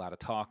to do a lot of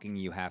talking.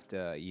 You have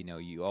to,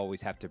 you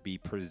always have to be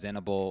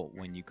presentable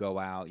when you go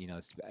out.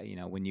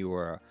 When you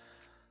were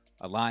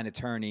a line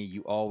attorney,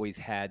 you always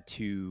had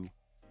to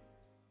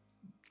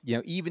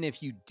even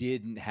if you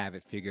didn't have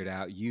it figured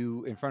out,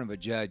 you in front of a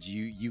judge,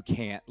 you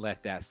can't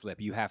let that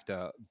slip. You have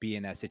to be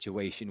in that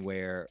situation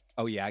where,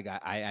 oh yeah,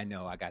 I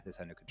know I got this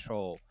under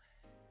control.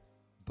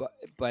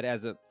 But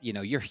as a,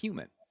 you're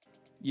human.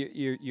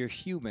 You're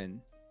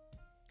human.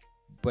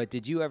 But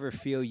did you ever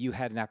feel you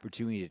had an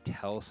opportunity to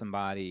tell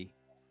somebody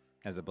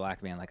as a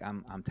black man, like,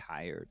 I'm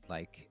tired,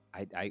 like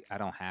I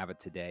don't have it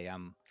today.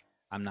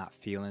 I'm not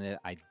feeling it.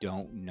 I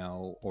don't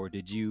know. Or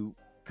did you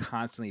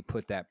constantly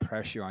put that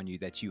pressure on you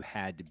that you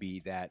had to be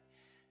that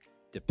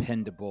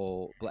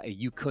dependable,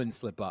 you couldn't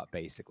slip up,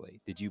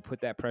 basically? Did you put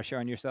that pressure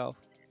on yourself?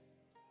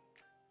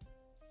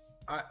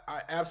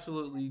 I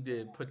absolutely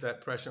did put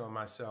that pressure on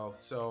myself.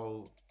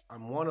 So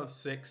I'm one of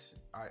six.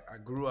 I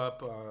grew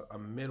up a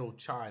middle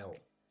child,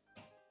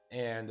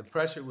 and the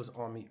pressure was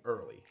on me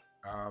early.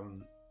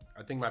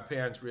 I think my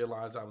parents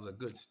realized I was a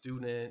good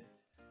student.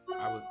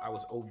 I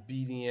was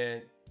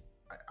obedient.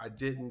 I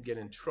didn't get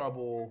in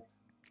trouble,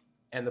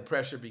 and the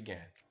pressure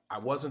began. I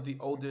wasn't the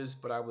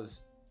oldest, but I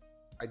was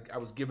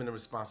given the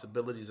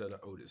responsibilities of the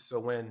oldest. So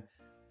when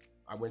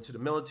I went to the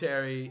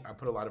military, I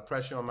put a lot of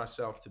pressure on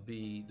myself to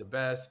be the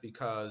best,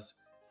 because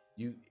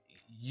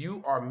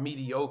you are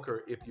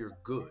mediocre if you're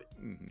good.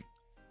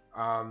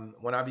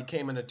 When I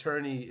became an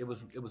attorney, it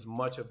was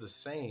much of the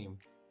same.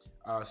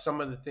 Some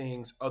of the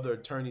things other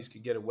attorneys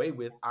could get away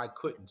with, I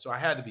couldn't. So I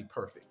had to be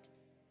perfect.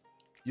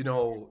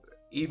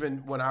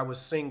 Even when I was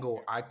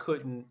single, I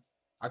couldn't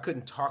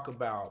talk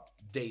about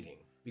dating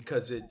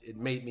because it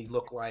made me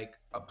look like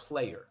a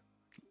player.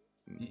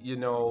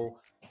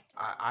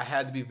 I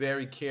had to be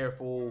very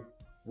careful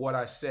what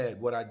I said,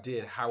 what I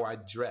did, how I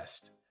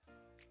dressed.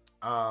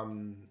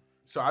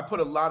 So I put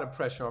a lot of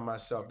pressure on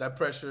myself. That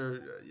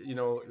pressure,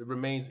 it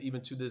remains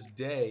even to this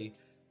day.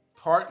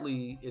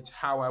 Partly it's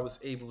how I was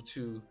able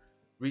to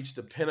reach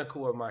the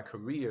pinnacle of my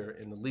career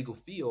in the legal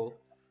field.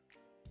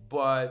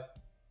 But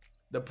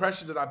the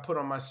pressure that I put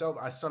on myself,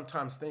 I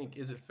sometimes think,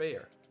 is it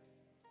fair?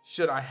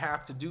 Should I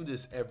have to do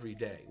this every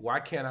day? Why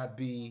can't I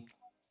be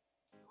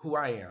who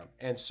I am?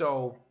 And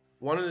so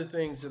one of the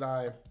things that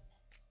I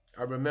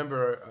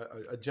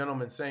remember a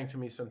gentleman saying to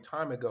me some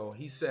time ago,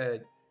 he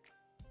said,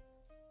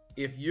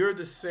 if you're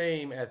the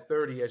same at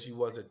 30 as you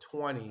was at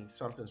 20,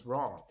 something's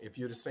wrong. If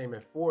you're the same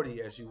at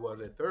 40 as you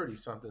was at 30,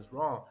 something's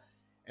wrong.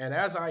 And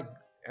as I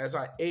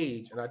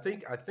age, and I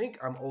think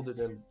I'm older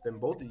than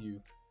both of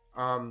you,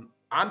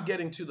 I'm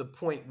getting to the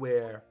point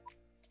where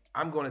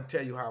I'm going to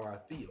tell you how I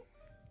feel.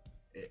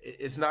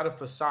 It's not a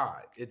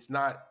facade. It's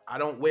not, I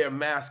don't wear a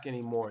mask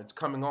anymore. It's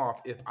coming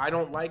off. If I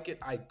don't like it,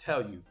 I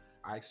tell you.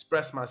 I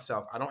express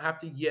myself. I don't have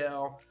to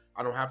yell.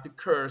 I don't have to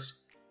curse.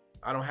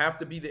 I don't have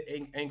to be the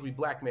angry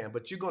black man,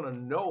 but you're going to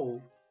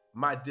know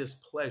my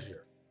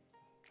displeasure.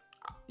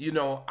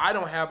 I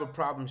don't have a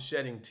problem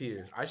shedding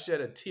tears. I shed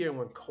a tear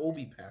when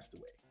Kobe passed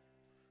away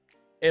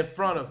in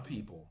front of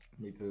people.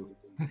 Me too.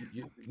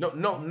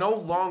 No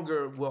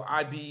longer will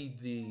I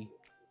be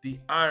the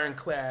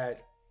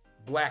ironclad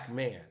black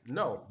man.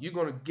 No, you're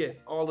going to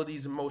get all of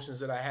these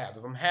emotions that I have.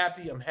 If I'm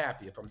happy, I'm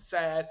happy. If I'm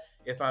sad,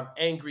 if I'm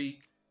angry,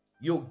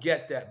 you'll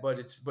get that. But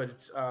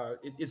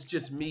it's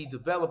just me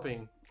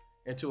developing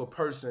into a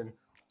person.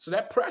 So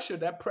that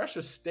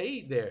pressure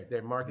stayed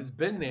there, Mark. It's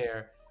been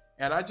there.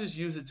 And I just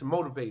use it to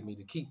motivate me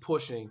to keep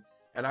pushing.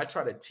 And I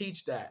try to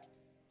teach that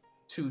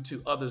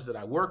to others that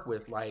I work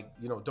with, like,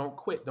 don't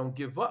quit, don't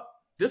give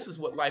up. This is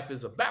what life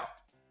is about.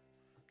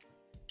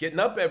 Getting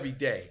up every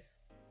day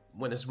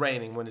when it's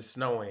raining, when it's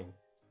snowing,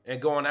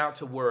 and going out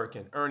to work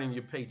and earning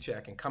your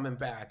paycheck and coming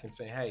back and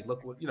saying, hey,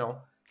 look what,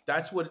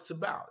 that's what it's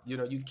about.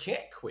 You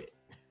can't quit.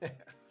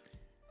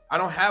 I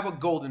don't have a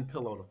golden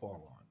pillow to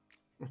fall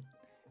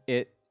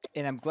on.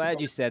 And I'm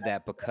glad you said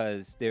that,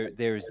 because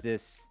there's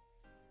this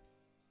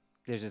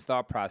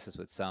thought process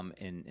with some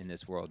in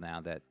this world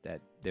now that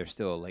there's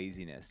still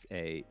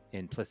a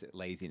implicit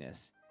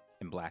laziness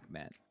in black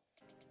men,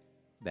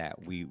 that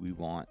we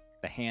want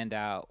the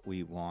handout,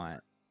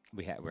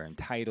 we're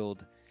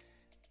entitled.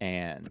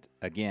 And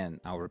again,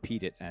 I'll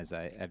repeat it as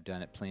I've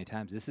done it plenty of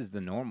times. This is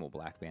the normal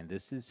black man.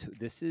 This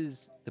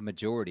is the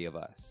majority of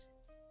us.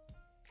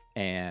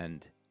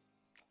 And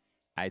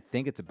I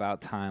think it's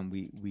about time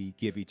we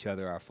give each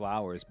other our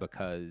flowers,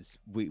 because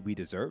we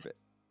deserve it.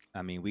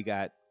 I mean, we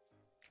got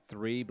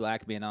 3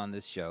 black men on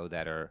this show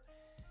that are,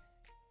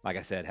 like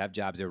I said, have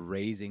jobs. They're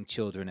raising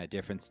children at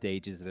different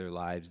stages of their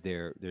lives.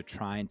 They're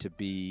trying to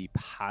be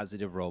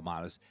positive role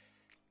models.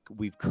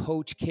 We've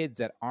coached kids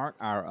that aren't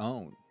our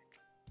own,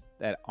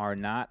 that are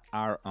not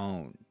our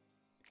own,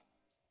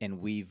 and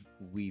we've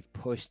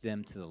pushed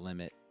them to the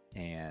limit,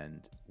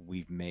 and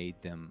we've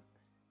made them,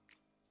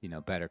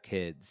 better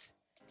kids.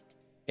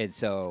 And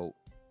so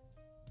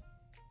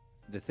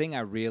the thing I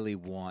really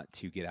want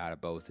to get out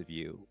of both of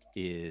you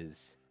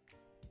is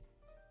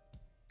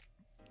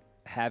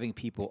having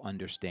people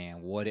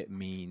understand what it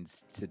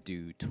means to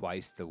do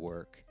twice the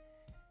work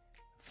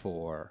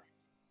for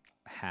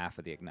half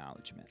of the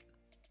acknowledgement.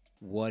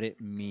 What it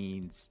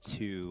means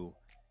to,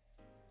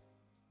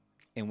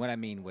 and what it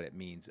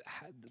means,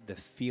 the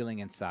feeling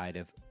inside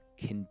of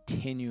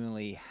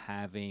continually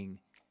having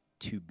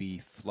to be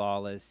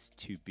flawless,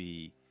 to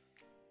be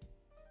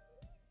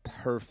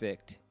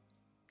perfect,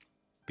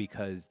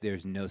 because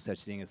there's no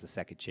such thing as a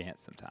second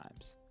chance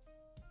sometimes.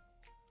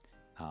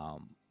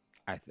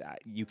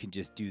 You can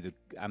just do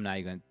I'm not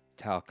even going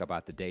to talk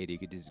about the data. You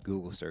could just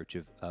Google search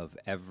of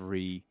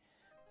every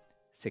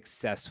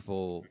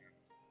successful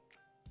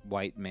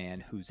white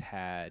man who's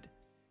had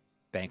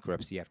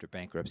bankruptcy after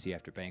bankruptcy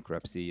after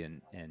bankruptcy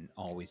and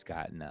always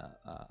gotten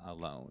a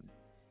loan.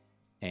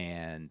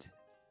 And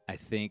I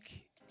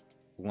think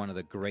one of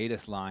the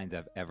greatest lines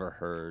I've ever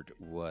heard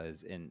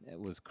was, and it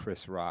was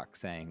Chris Rock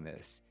saying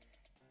this.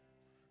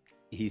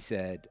 He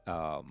said,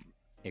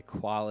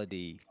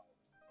 equality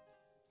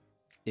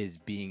is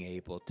being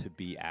able to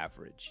be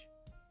average.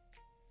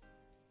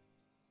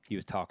 He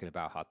was talking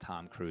about how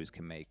Tom Cruise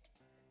can make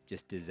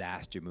just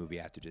disaster movie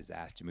after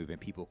disaster movie,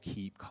 and people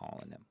keep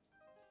calling him.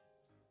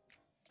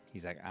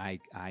 He's like,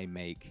 I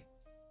make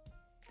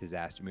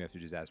disaster movie after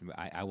disaster movie.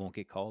 I won't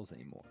get calls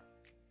anymore.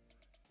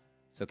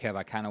 So, Kev,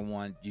 I kind of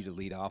want you to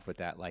lead off with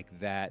that, like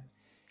that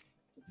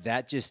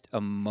just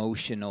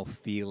emotional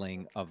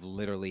feeling of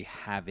literally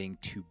having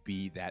to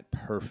be that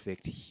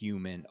perfect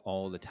human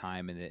all the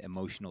time, and the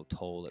emotional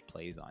toll it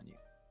plays on you.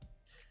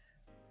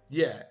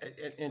 Yeah,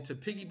 and to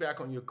piggyback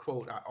on your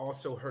quote, I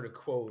also heard a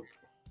quote,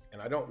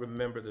 and I don't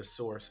remember the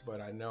source, but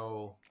I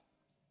know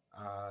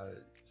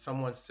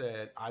someone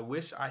said, "I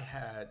wish I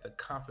had the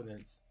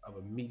confidence of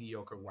a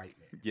mediocre white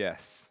man."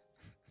 Yes.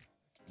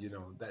 You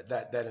know,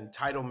 that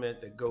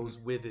entitlement that goes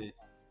with it.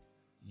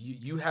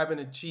 You haven't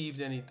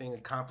achieved anything,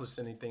 accomplished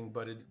anything,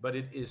 but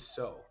it is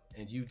so,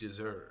 and you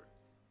deserve.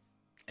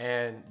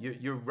 And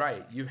you're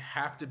right. You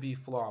have to be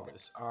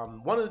flawless.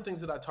 One of the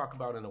things that I talk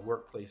about in the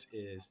workplace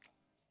is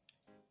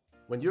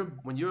when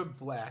you're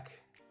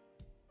black,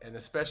 and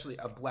especially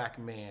a black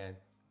man,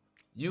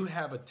 you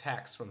have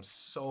attacks from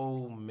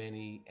so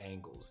many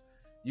angles.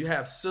 You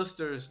have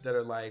sisters that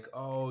are like,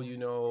 oh, you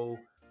know,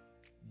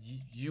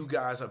 you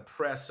guys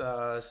oppress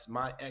us,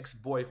 my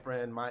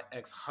ex-boyfriend, my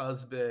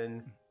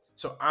ex-husband.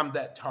 So I'm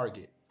that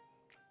target.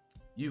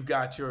 You've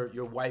got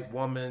your white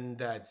woman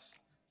that's,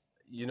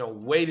 you know,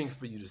 waiting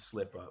for you to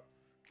slip up.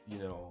 You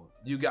know,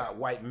 you got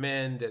white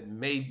men that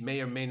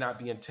may or may not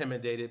be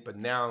intimidated, but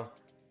now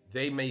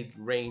they may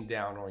rain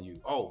down on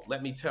you. Oh,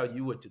 let me tell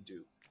you what to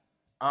do.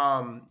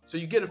 So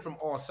you get it from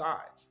all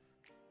sides.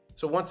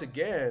 So once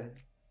again,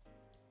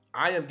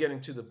 I am getting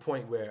to the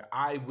point where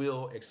I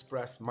will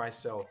express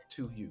myself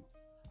to you.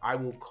 I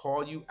will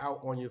call you out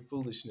on your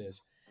foolishness.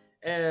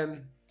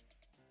 And,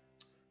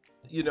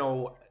 you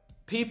know,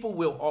 people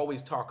will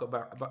always talk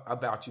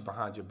about you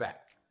behind your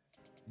back.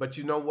 But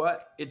you know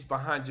what? It's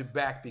behind your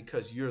back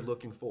because you're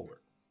looking forward.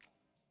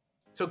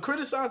 So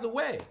criticize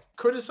away,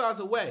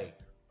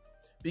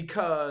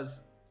 because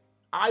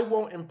I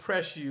won't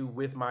impress you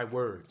with my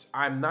words.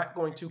 I'm not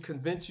going to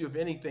convince you of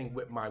anything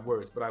with my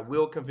words, but I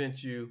will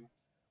convince you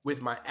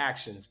with my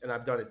actions. And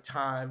I've done it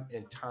time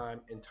and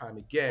time and time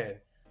again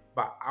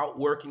by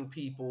outworking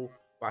people,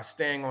 by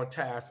staying on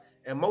task.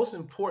 And most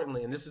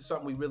importantly, and this is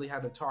something we really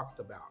haven't talked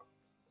about,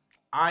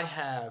 I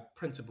have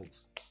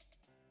principles.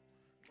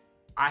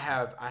 I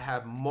have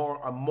a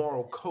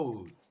moral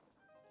code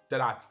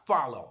that I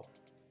follow,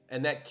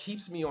 and that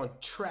keeps me on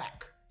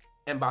track.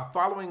 And by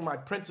following my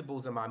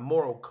principles and my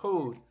moral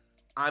code,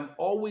 I'm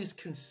always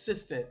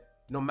consistent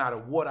no matter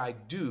what I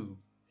do.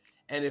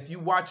 And if you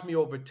watch me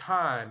over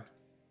time,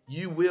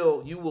 you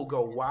will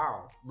go,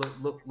 wow,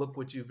 look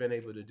what you've been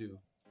able to do.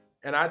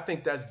 And I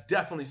think that's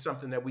definitely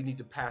something that we need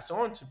to pass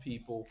on to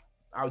people,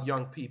 our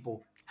young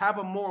people. Have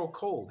a moral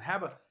code,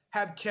 have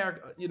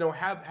character, you know,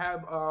 have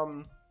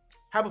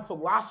a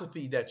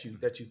philosophy that you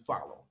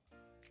follow.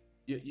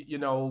 You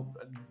know,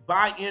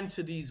 buy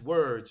into these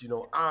words, you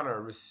know,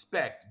 honor,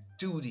 respect,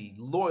 duty,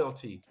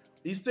 loyalty.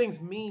 These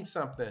things mean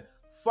something.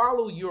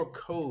 Follow your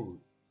code.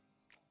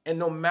 And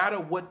no matter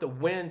what the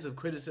winds of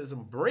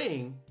criticism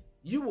bring,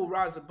 you will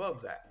rise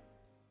above that.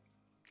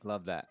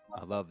 Love that.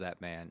 I love that,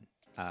 man.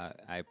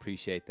 I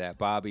appreciate that.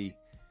 Bobby,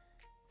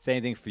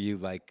 same thing for you.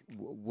 Like,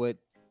 what,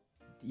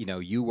 you know,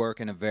 you work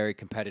in a very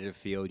competitive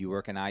field. You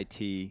work in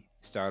IT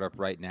startup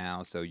right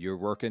now. So you're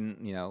working,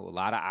 you know, a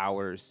lot of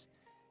hours.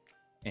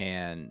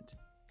 And,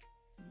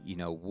 you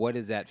know, what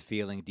is that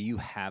feeling? Do you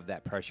have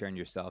that pressure on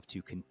yourself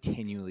to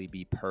continually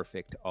be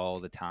perfect all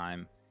the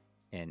time?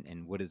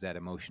 And what is that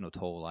emotional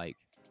toll like?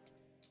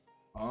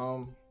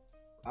 I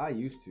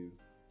used to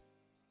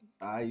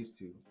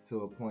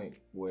a point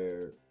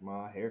where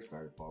my hair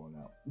started falling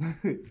out.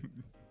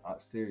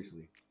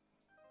 Seriously,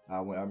 I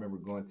remember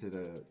going to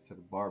the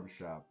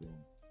barbershop, and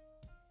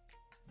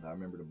I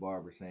remember the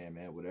barber saying,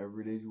 "Man, whatever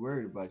it is you're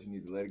worried about, you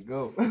need to let it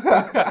go."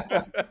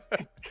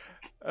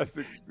 That's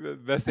the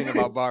best thing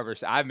about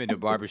barbershop. I've been to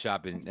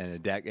barbershop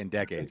in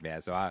decades,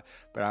 man.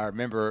 But I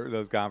remember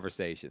those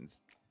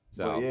conversations.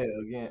 So but yeah,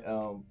 again,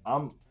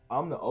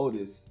 I'm the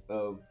oldest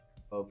of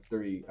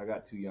three. I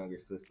got two younger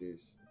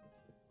sisters.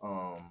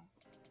 I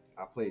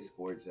played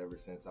sports ever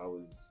since I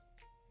was,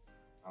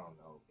 I don't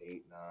know,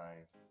 8,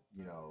 9.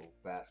 You know,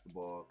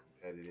 basketball,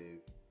 competitive.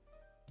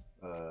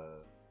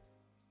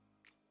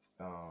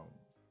 um,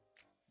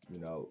 you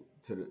know,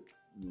 to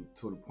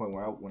the point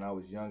where when I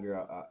was younger,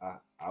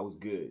 I was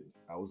good.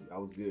 I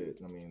was good.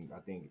 I mean, I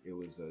think it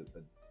was a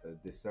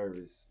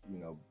disservice, you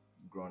know,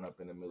 growing up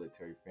in a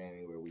military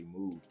family where we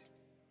moved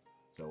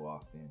so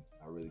often.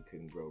 I really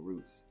couldn't grow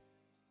roots.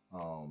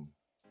 Um,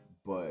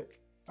 but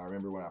I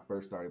remember when I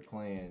first started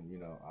playing, you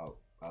know,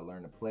 I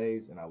learned the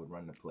plays and I would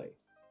run the play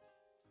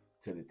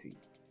to the T.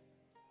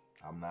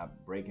 I'm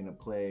not breaking the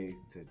play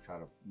to try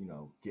to, you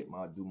know,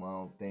 do my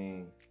own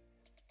thing,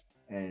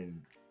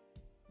 and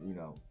you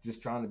know,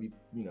 just trying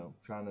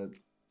to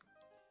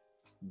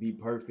be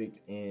perfect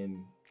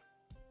in,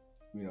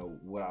 you know,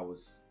 what I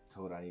was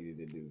told I needed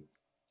to do.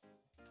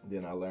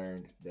 Then I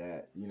learned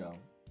that, you know,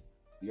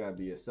 you gotta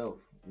be yourself.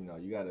 You know,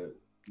 you gotta.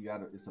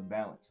 It's a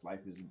balance.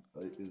 Life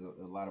is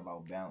a lot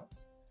about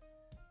balance.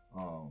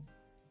 Um,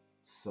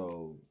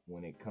 so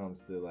when it comes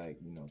to, like,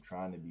 you know,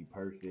 trying to be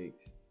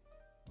perfect,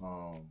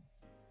 um,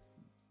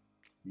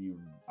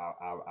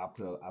 I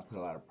put a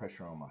lot of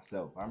pressure on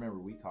myself. I remember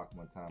we talked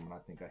one time, and I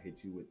think I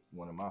hit you with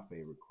one of my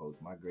favorite quotes: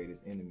 "My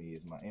greatest enemy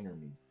is my inner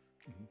me."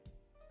 Mm-hmm.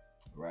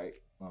 Right.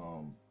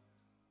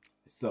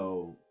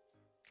 So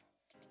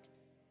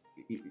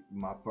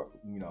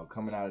you know,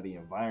 coming out of the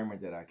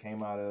environment that I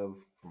came out of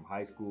from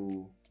high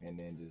school, and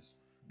then just,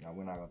 you know,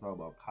 we're not gonna talk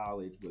about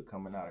college, but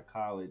coming out of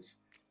college,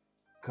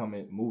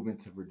 moving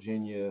to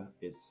Virginia,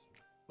 it's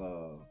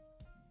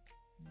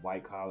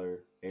white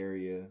collar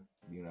area,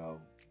 you know,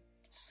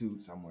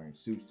 suits. I'm wearing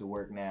suits to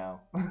work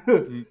now.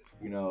 You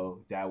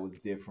know, that was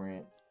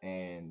different.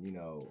 And, you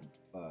know,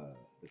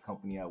 the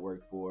company I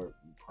worked for,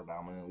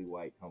 predominantly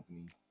white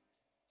company.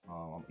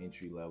 I'm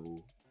entry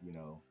level, you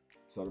know,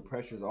 so the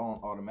pressure's on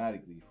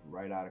automatically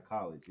right out of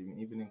college.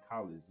 Even in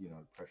college, you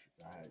know, I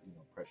had, you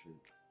know, pressure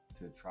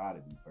to try to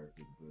be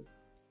perfect, but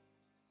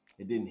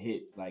it didn't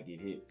hit like it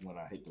hit when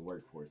I hit the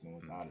workforce and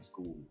was out of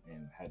school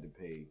and had to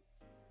pay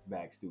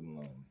back student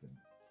loans and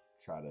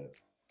try to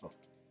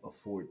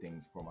afford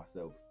things for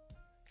myself.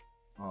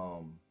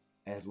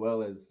 As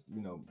well as,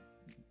 you know,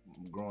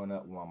 growing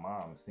up with my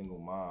mom, a single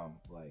mom,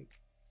 like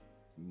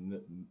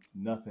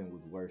nothing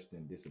was worse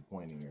than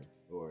disappointing her,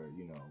 or,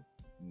 you know,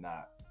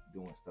 not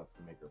doing stuff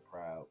to make her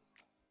proud.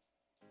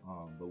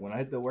 But when I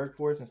hit the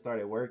workforce and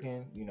started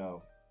working, you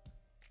know,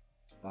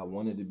 I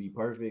wanted to be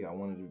perfect. I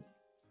wanted to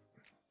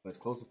as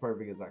close to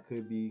perfect as I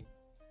could be.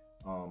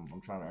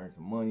 I'm trying to earn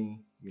some money,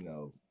 you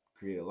know,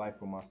 create a life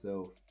for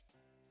myself,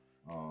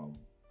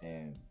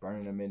 and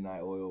burning the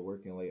midnight oil,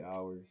 working late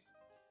hours,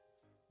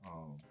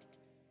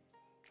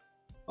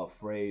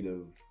 afraid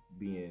of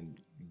being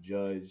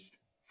judged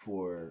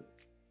for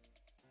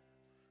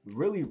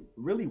really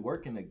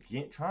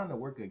trying to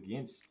work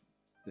against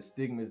the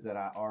stigmas that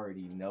I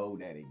already know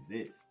that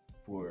exist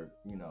for,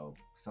 you know,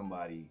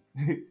 somebody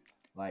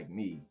like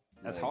me.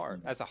 That's like, hard.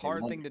 You know, That's a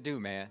hard thing to do,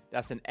 man.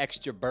 That's an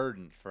extra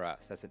burden for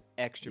us. That's an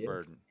extra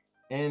burden.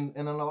 And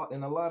a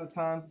lot of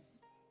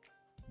times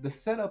the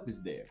setup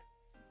is there.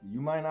 You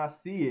might not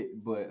see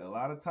it, but a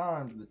lot of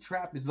times the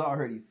trap is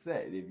already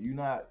set. If you're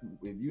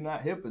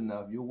not hip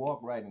enough, you'll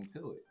walk right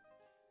into it.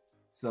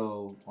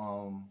 So,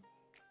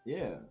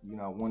 yeah, you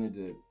know, I wanted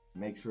to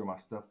make sure my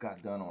stuff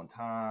got done on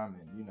time,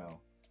 and, you know,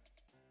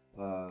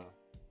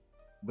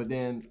 but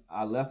then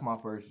I left my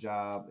first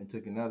job and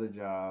took another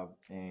job,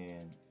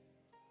 and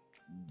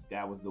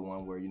that was the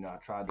one where, you know, I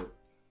tried to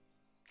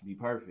be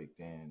perfect,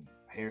 and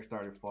hair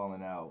started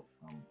falling out.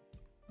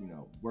 You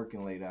know,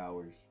 working late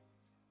hours.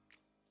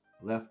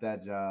 Left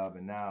that job,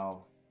 and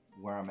now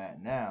where I'm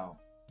at now,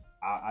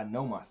 I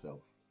know myself.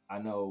 I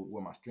know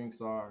where my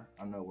strengths are.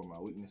 I know where my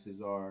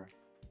weaknesses are.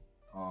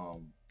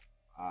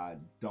 I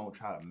don't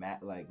try to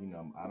you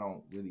know, I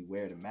don't really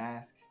wear the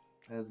mask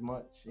as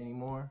much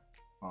anymore.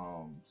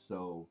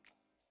 So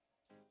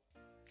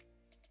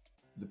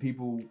the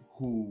people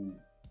who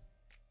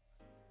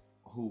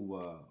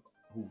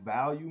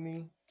value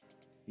me,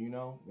 you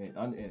know,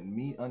 and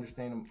me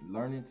understanding,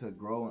 learning to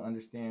grow and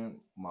understand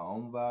my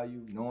own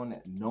value,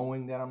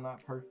 knowing that I'm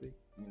not perfect,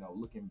 you know,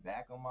 looking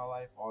back on my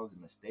life, all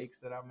the mistakes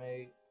that I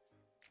made,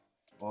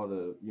 all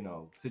the, you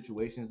know,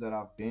 situations that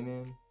I've been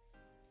in,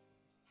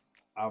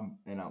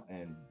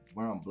 and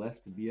where I'm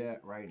blessed to be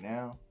at right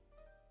now,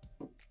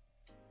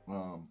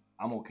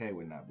 I'm okay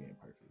with not being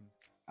perfect.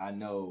 I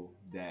know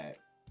that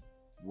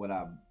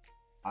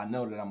I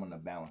know that I'm gonna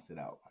balance it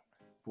out.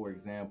 For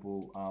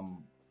example,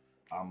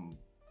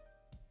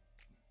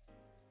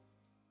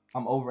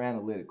 I'm over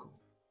analytical.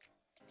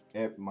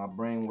 My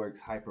brain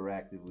works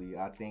hyperactively.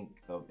 I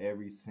think of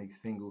every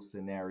single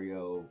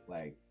scenario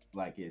like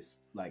it's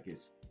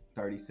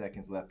 30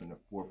 seconds left in the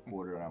fourth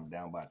quarter and I'm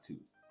down by 2.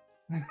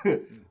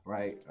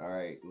 Right? All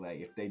right. Like,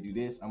 if they do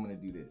this, I'm gonna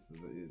do this.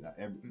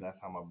 That's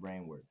how my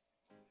brain works.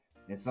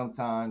 And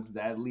sometimes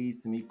that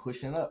leads to me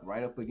pushing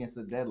right up against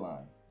the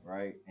deadline.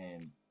 Right?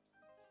 And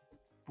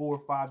 4 or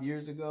 5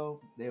 years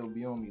ago, they'll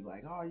be on me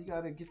like, "Oh, you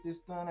gotta get this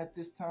done at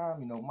this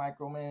time." You know,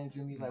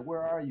 micromanaging me like,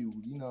 "Where are you?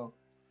 You know,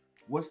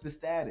 what's the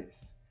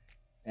status?"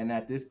 And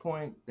at this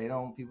point, they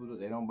don't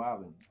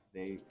bother me.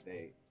 They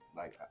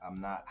like, I'm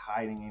not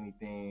hiding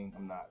anything.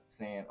 I'm not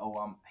saying, "Oh,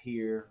 I'm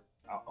here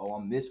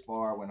I'm this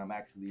far when I'm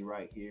actually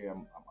right here.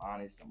 I'm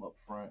honest. I'm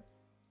upfront,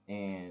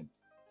 and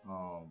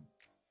uh,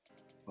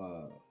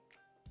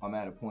 I'm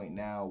at a point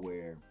now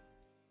where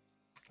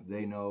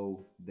they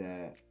know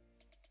that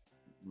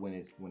when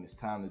it's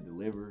time to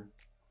deliver,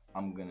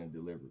 I'm gonna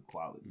deliver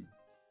quality.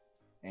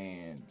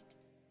 And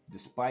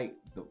despite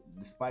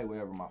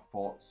whatever my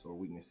faults or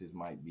weaknesses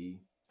might be,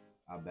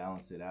 I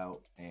balance it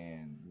out,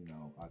 and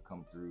I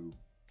come through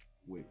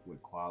with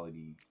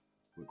quality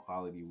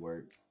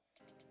work,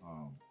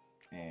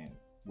 and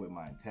with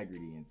my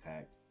integrity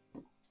intact.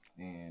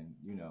 And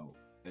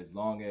as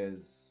long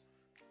as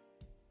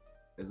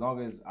I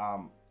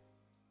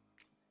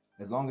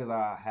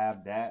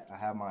have that, I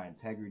have my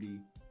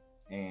integrity,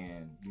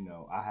 and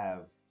I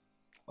have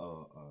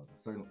a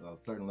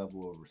certain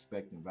level of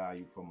respect and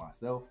value for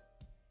myself,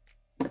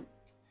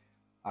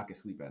 I can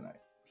sleep at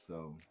night.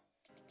 So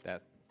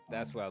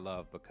that's what I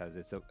love, because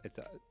it's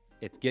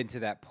getting to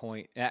that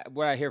point.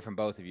 What I hear from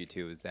both of you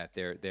too is that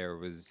there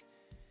was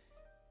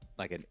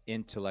like an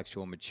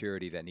intellectual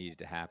maturity that needed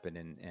to happen,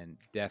 and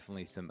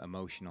definitely some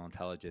emotional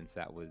intelligence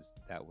that was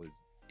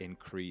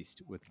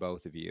increased with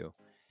both of you.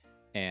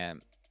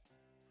 And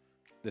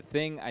the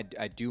thing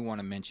I do want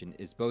to mention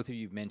is both of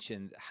you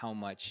mentioned how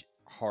much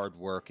hard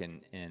work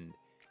and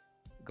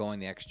going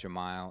the extra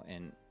mile.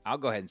 And I'll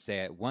go ahead and say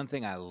it. One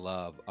thing I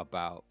love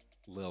about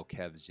Lil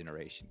Kev's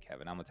generation,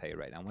 Kevin, I'm going to tell you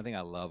right now, one thing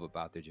I love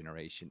about their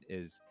generation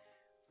is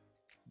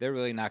they're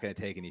really not going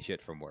to take any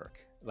shit from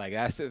work. Like,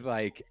 that's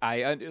like,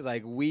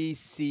 we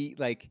see,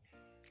 like,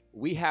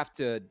 we have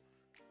to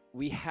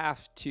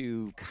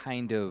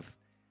kind of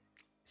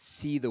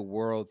see the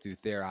world through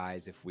their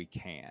eyes if we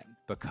can,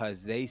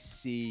 because they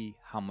see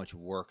how much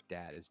work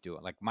dad is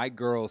doing. Like, my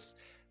girls,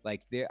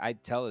 like, I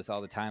tell this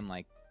all the time.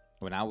 Like,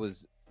 when I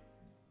was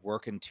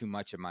working too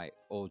much at my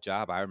old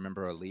job, I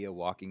remember Aaliyah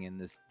walking in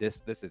this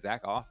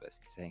exact office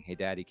and saying, "Hey,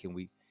 Daddy, can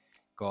we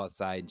go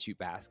outside and shoot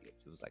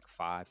baskets?" It was like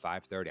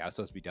 5:30. I was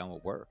supposed to be done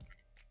with work.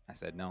 I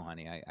said, "No,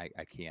 honey,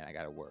 I can't. I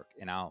got to work."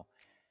 And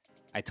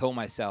I told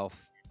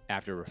myself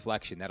after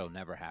reflection, that'll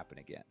never happen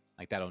again.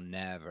 Like, that'll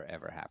never,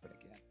 ever happen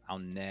again. I'll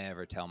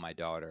never tell my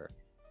daughter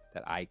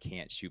that I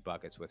can't shoot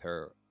buckets with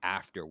her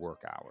after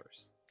work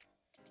hours.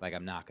 Like,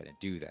 I'm not going to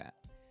do that.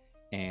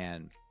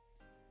 And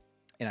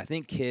I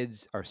think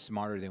kids are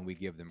smarter than we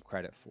give them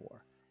credit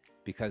for,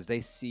 because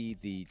they see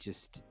the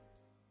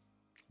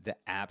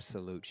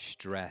absolute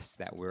stress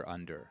that we're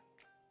under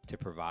to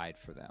provide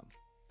for them.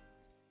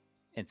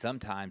 And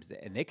sometimes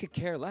they could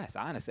care less.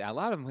 Honestly, a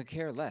lot of them could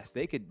care less.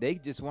 They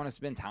just want to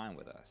spend time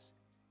with us.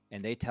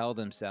 And they tell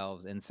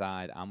themselves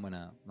inside, I'm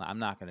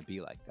not going to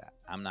be like that.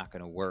 I'm not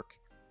going to work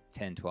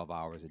 10, 12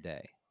 hours a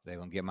day. They're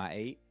going to get my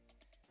 8,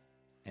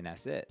 and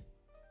that's it.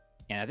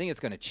 And I think it's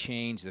going to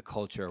change the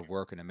culture of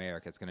work in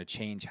America. It's going to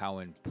change how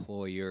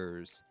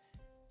employers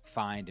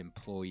find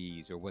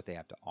employees or what they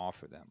have to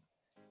offer them.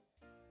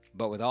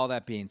 But with all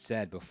that being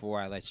said, before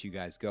I let you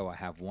guys go, I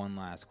have one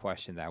last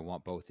question that I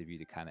want both of you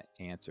to kind of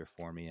answer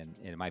for me. And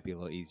it might be a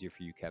little easier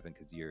for you, Kevin,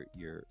 because your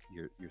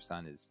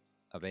son is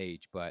of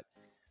age. But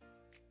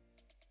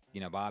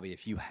Bobby,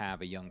 if you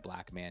have a young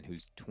black man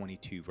who's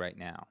 22 right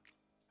now,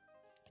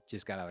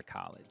 just got out of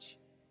college,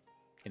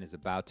 and is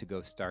about to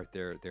go start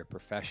their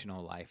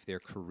professional life, their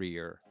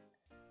career,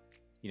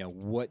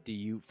 what do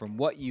you, from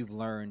what you've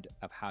learned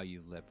of how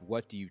you've lived,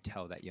 what do you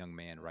tell that young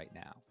man right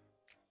now?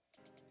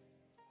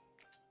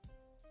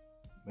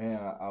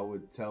 Man, I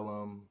would tell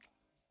him,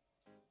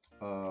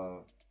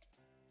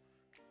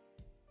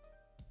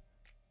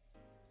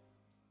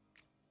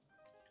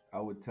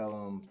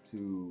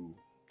 to,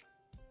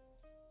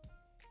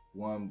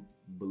 one,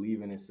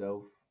 believe in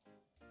himself,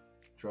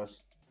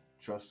 trust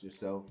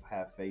yourself,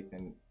 have faith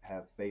in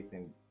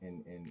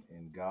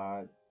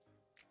God,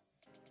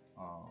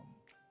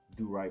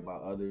 do right by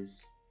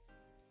others,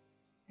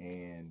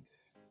 and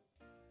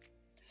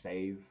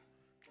save.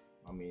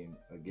 I mean,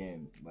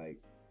 again,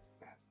 like,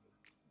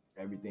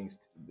 everything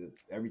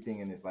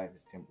in this life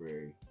is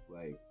temporary.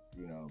 Like,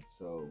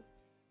 so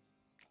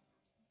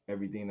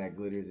everything that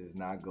glitters is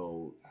not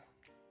gold.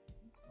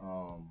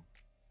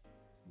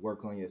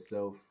 Work on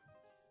yourself,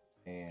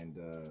 and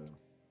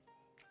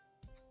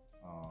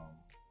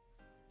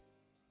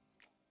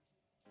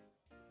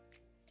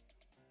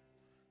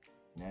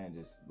man,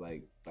 just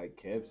like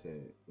Kev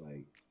said,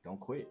 like, don't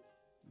quit.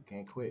 You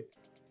can't quit.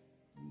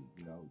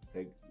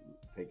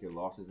 Take your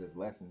losses as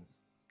lessons,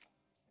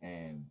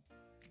 and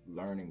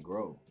learn and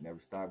grow. Never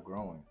stop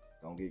growing.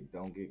 Don't get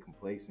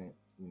complacent.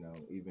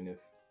 Even if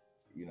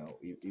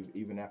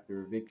even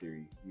after a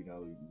victory, you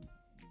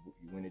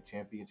win a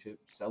championship,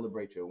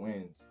 celebrate your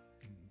wins,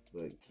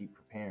 but keep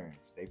preparing.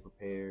 Stay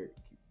prepared.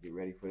 Get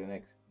ready for the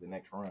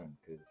next run,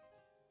 because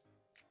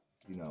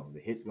the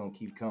hits gonna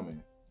keep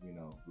coming.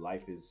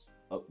 Life is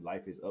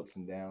ups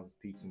and downs,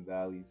 peaks and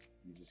valleys.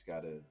 You just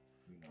gotta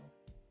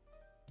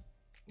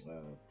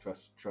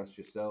trust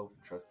yourself,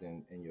 trust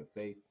in your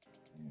faith,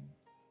 and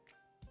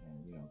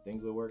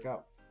things will work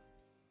out.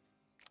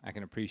 I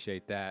can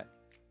appreciate that,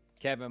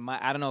 Kevin.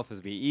 I don't know if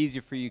it'll be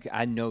easier for you.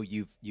 I know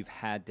you've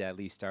had to at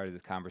least started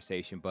this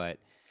conversation, but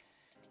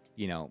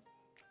you know,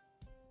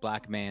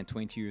 black man,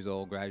 22 years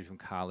old, graduated from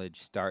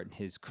college, starting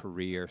his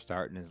career,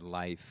 starting his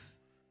life,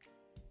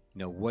 you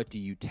know, what do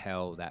you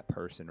tell that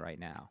person right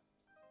now?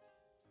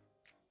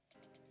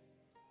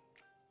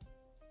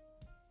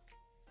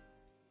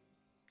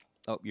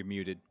 Oh, you're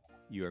muted.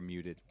 You are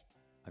muted.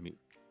 Unmute.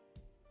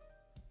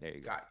 There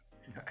you go. Got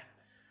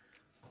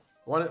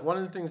it. One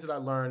of the things that I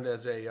learned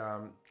as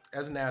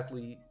an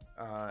athlete,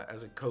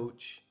 as a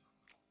coach,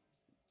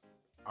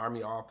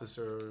 Army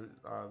officer,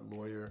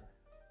 lawyer,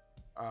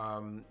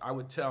 I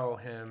would tell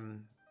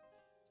him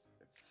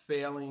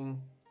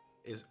failing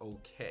is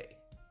okay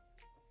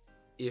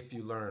if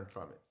you learn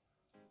from it.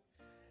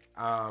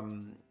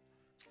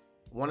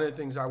 One of the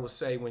things I will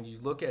say, when you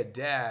look at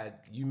dad,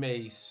 you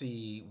may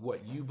see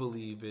what you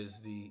believe is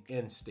the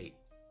end state.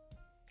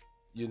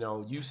 You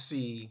know, you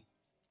see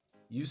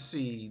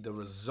the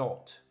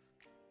result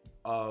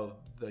of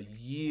the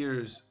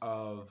years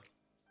of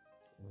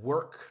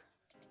work,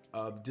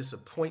 of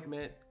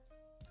disappointment,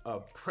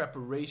 of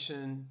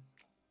preparation,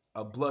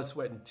 of blood,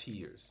 sweat, and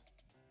tears.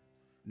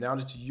 Now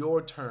it's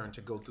your turn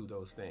to go through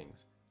those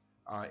things.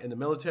 In the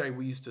military,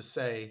 we used to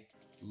say,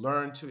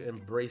 learn to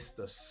embrace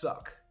the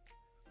suck,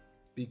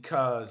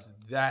 because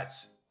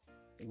that's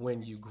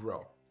when you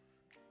grow.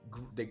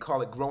 They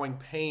call it growing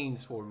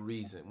pains for a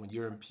reason. When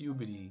you're in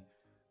puberty,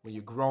 when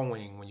you're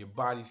growing, when your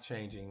body's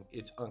changing,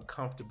 it's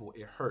uncomfortable,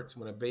 it hurts.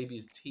 When a baby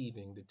is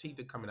teething, the teeth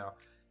are coming out,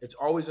 it's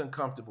always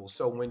uncomfortable.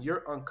 So when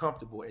you're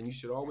uncomfortable, and you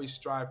should always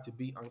strive to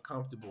be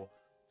uncomfortable,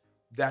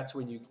 that's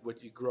when you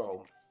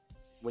grow.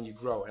 When you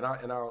grow. And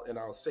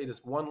I'll say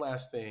this one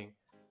last thing.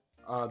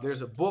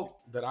 There's a book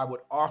that I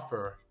would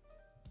offer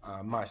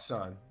my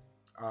son,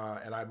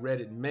 and I've read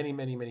it many,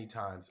 many, many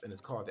times, and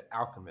it's called The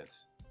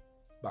Alchemist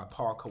by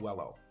Paul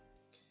Coelho.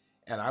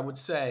 And I would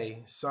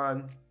say,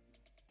 son,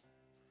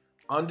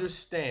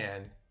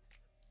 understand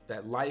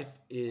that life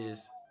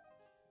is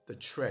the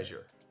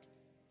treasure.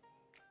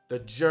 The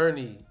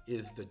journey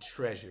is the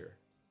treasure.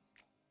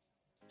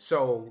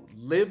 So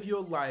live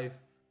your life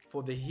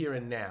for the here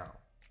and now.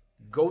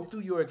 Go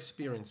through your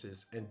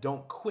experiences and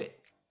don't quit.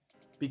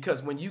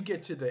 Because when you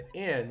get to the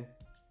end,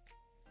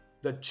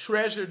 the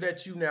treasure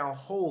that you now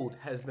hold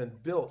has been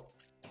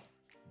built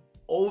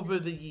over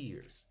the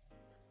years.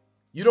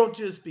 You don't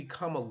just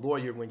become a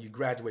lawyer when you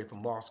graduate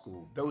from law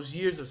school. Those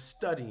years of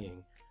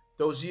studying,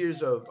 those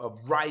years of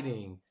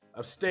writing,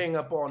 of staying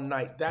up all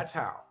night, that's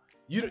how.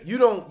 You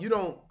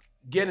don't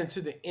get into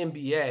the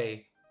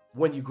NBA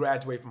when you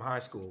graduate from high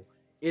school.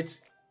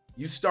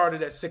 You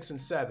started at 6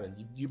 and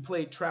 7. You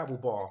played travel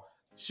ball,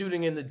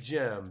 shooting in the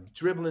gym,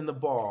 dribbling the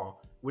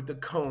ball with the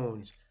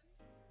cones.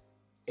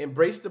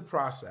 Embrace the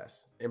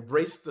process.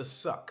 Embrace the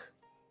suck.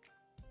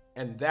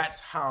 And that's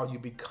how you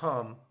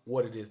become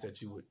what it is that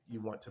you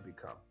want to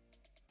become.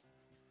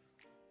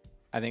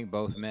 I think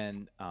both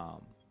men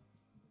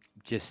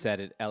just said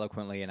it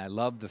eloquently, and I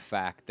love the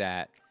fact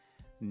that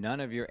none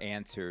of your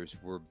answers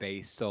were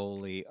based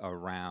solely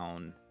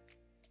around,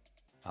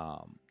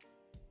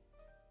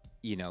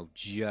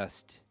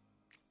 just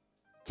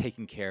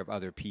taking care of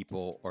other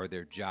people or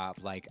their job.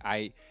 Like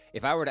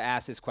if I were to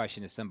ask this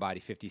question to somebody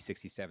 50,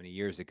 60, 70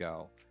 years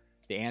ago,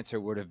 the answer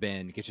would have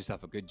been, get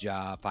yourself a good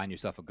job, find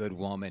yourself a good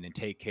woman, and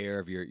take care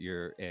of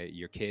your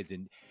kids,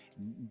 and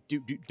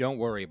don't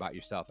worry about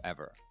yourself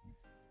ever.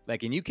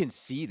 Like, and you can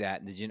see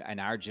that in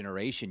our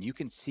generation. You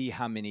can see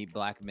how many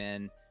black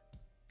men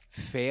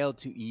fail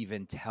to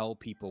even tell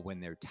people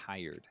when they're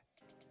tired,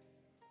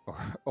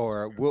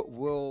 or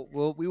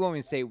we won't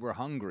even say we're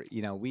hungry.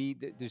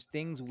 There's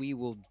things we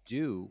will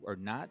do or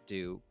not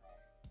do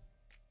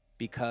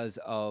because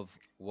of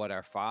what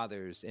our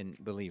fathers, and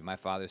believe my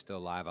father's still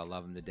alive. I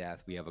love him to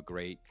death. We have a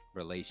great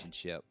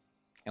relationship.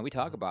 And we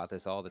talk about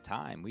this all the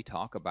time. We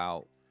talk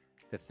about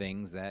the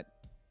things that,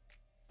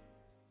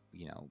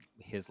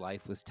 his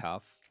life was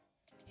tough.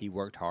 He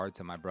worked hard.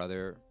 So my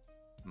brother,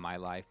 my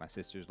life, my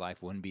sister's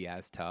life wouldn't be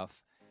as tough.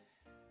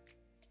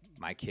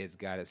 My kids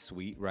got it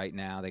sweet right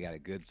now. They got a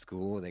good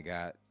school. They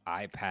got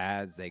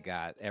iPads. They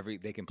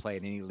can play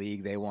in any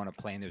league they want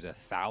to play. And there's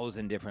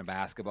 1,000 different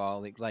basketball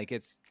leagues. I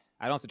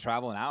don't have to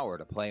travel an hour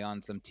to play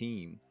on some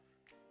team.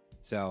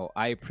 So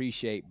I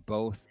appreciate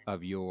both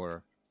of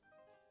your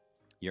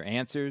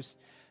answers.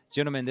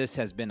 Gentlemen, this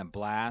has been a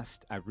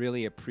blast. I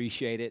really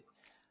appreciate it.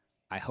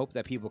 I hope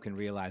that people can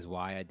realize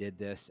why I did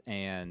this.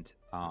 And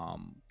I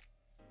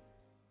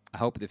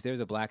hope that if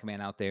there's a black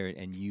man out there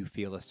and you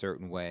feel a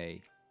certain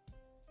way,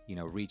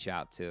 reach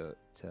out to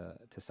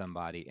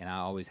somebody. And I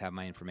always have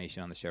my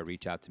information on the show.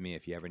 Reach out to me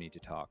if you ever need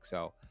to talk.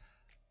 So,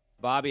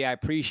 Bobby, I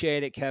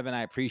appreciate it. Kevin,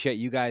 I appreciate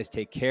you guys.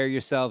 Take care of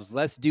yourselves.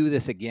 Let's do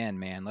this again,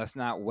 man. Let's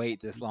not wait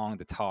this long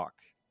to talk.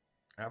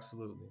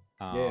 Absolutely.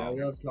 I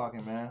love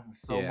talking, man.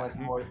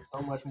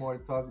 Much more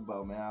to talk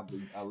about, man.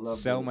 I love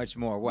so much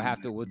more.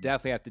 We'll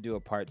definitely have to do a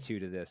part 2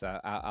 to this.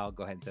 I'll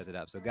go ahead and set it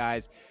up. So,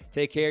 guys,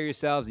 take care of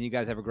yourselves, and you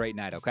guys have a great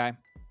night. Okay.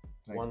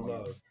 Thanks, One man.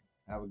 love.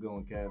 Have a good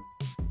one, Kev.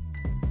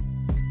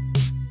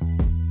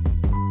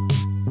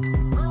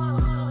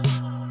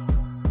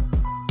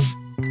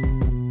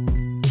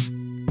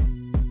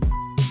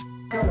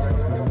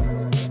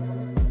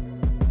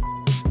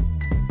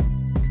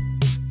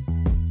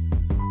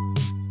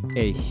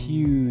 A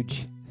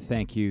huge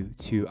thank you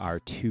to our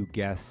two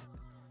guests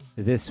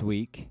this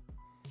week.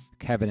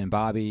 Kevin and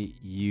Bobby,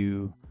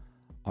 you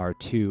are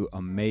two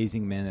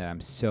amazing men that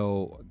I'm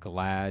so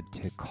glad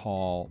to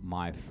call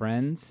my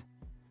friends.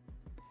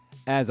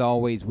 As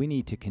always, we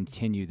need to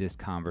continue this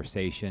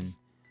conversation.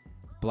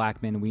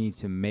 Black men, we need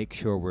to make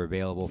sure we're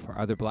available for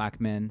other black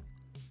men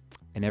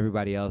and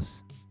everybody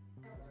else.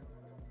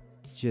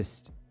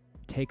 Just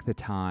take the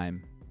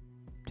time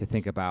to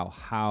think about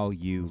how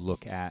you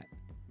look at,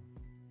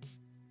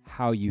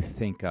 how you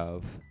think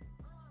of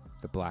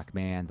the black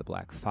man, the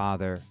black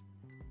father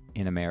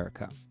in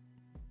America.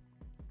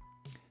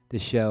 The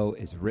show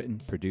is written,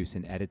 produced,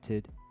 and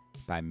edited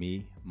by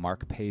me,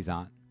 Mark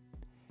Payzant.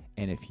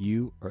 And if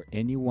you or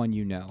anyone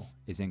you know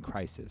is in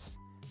crisis,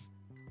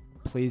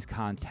 please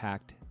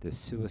contact the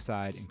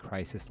Suicide and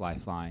Crisis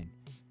Lifeline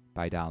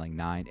by dialing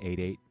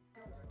 988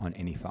 on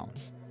any phone.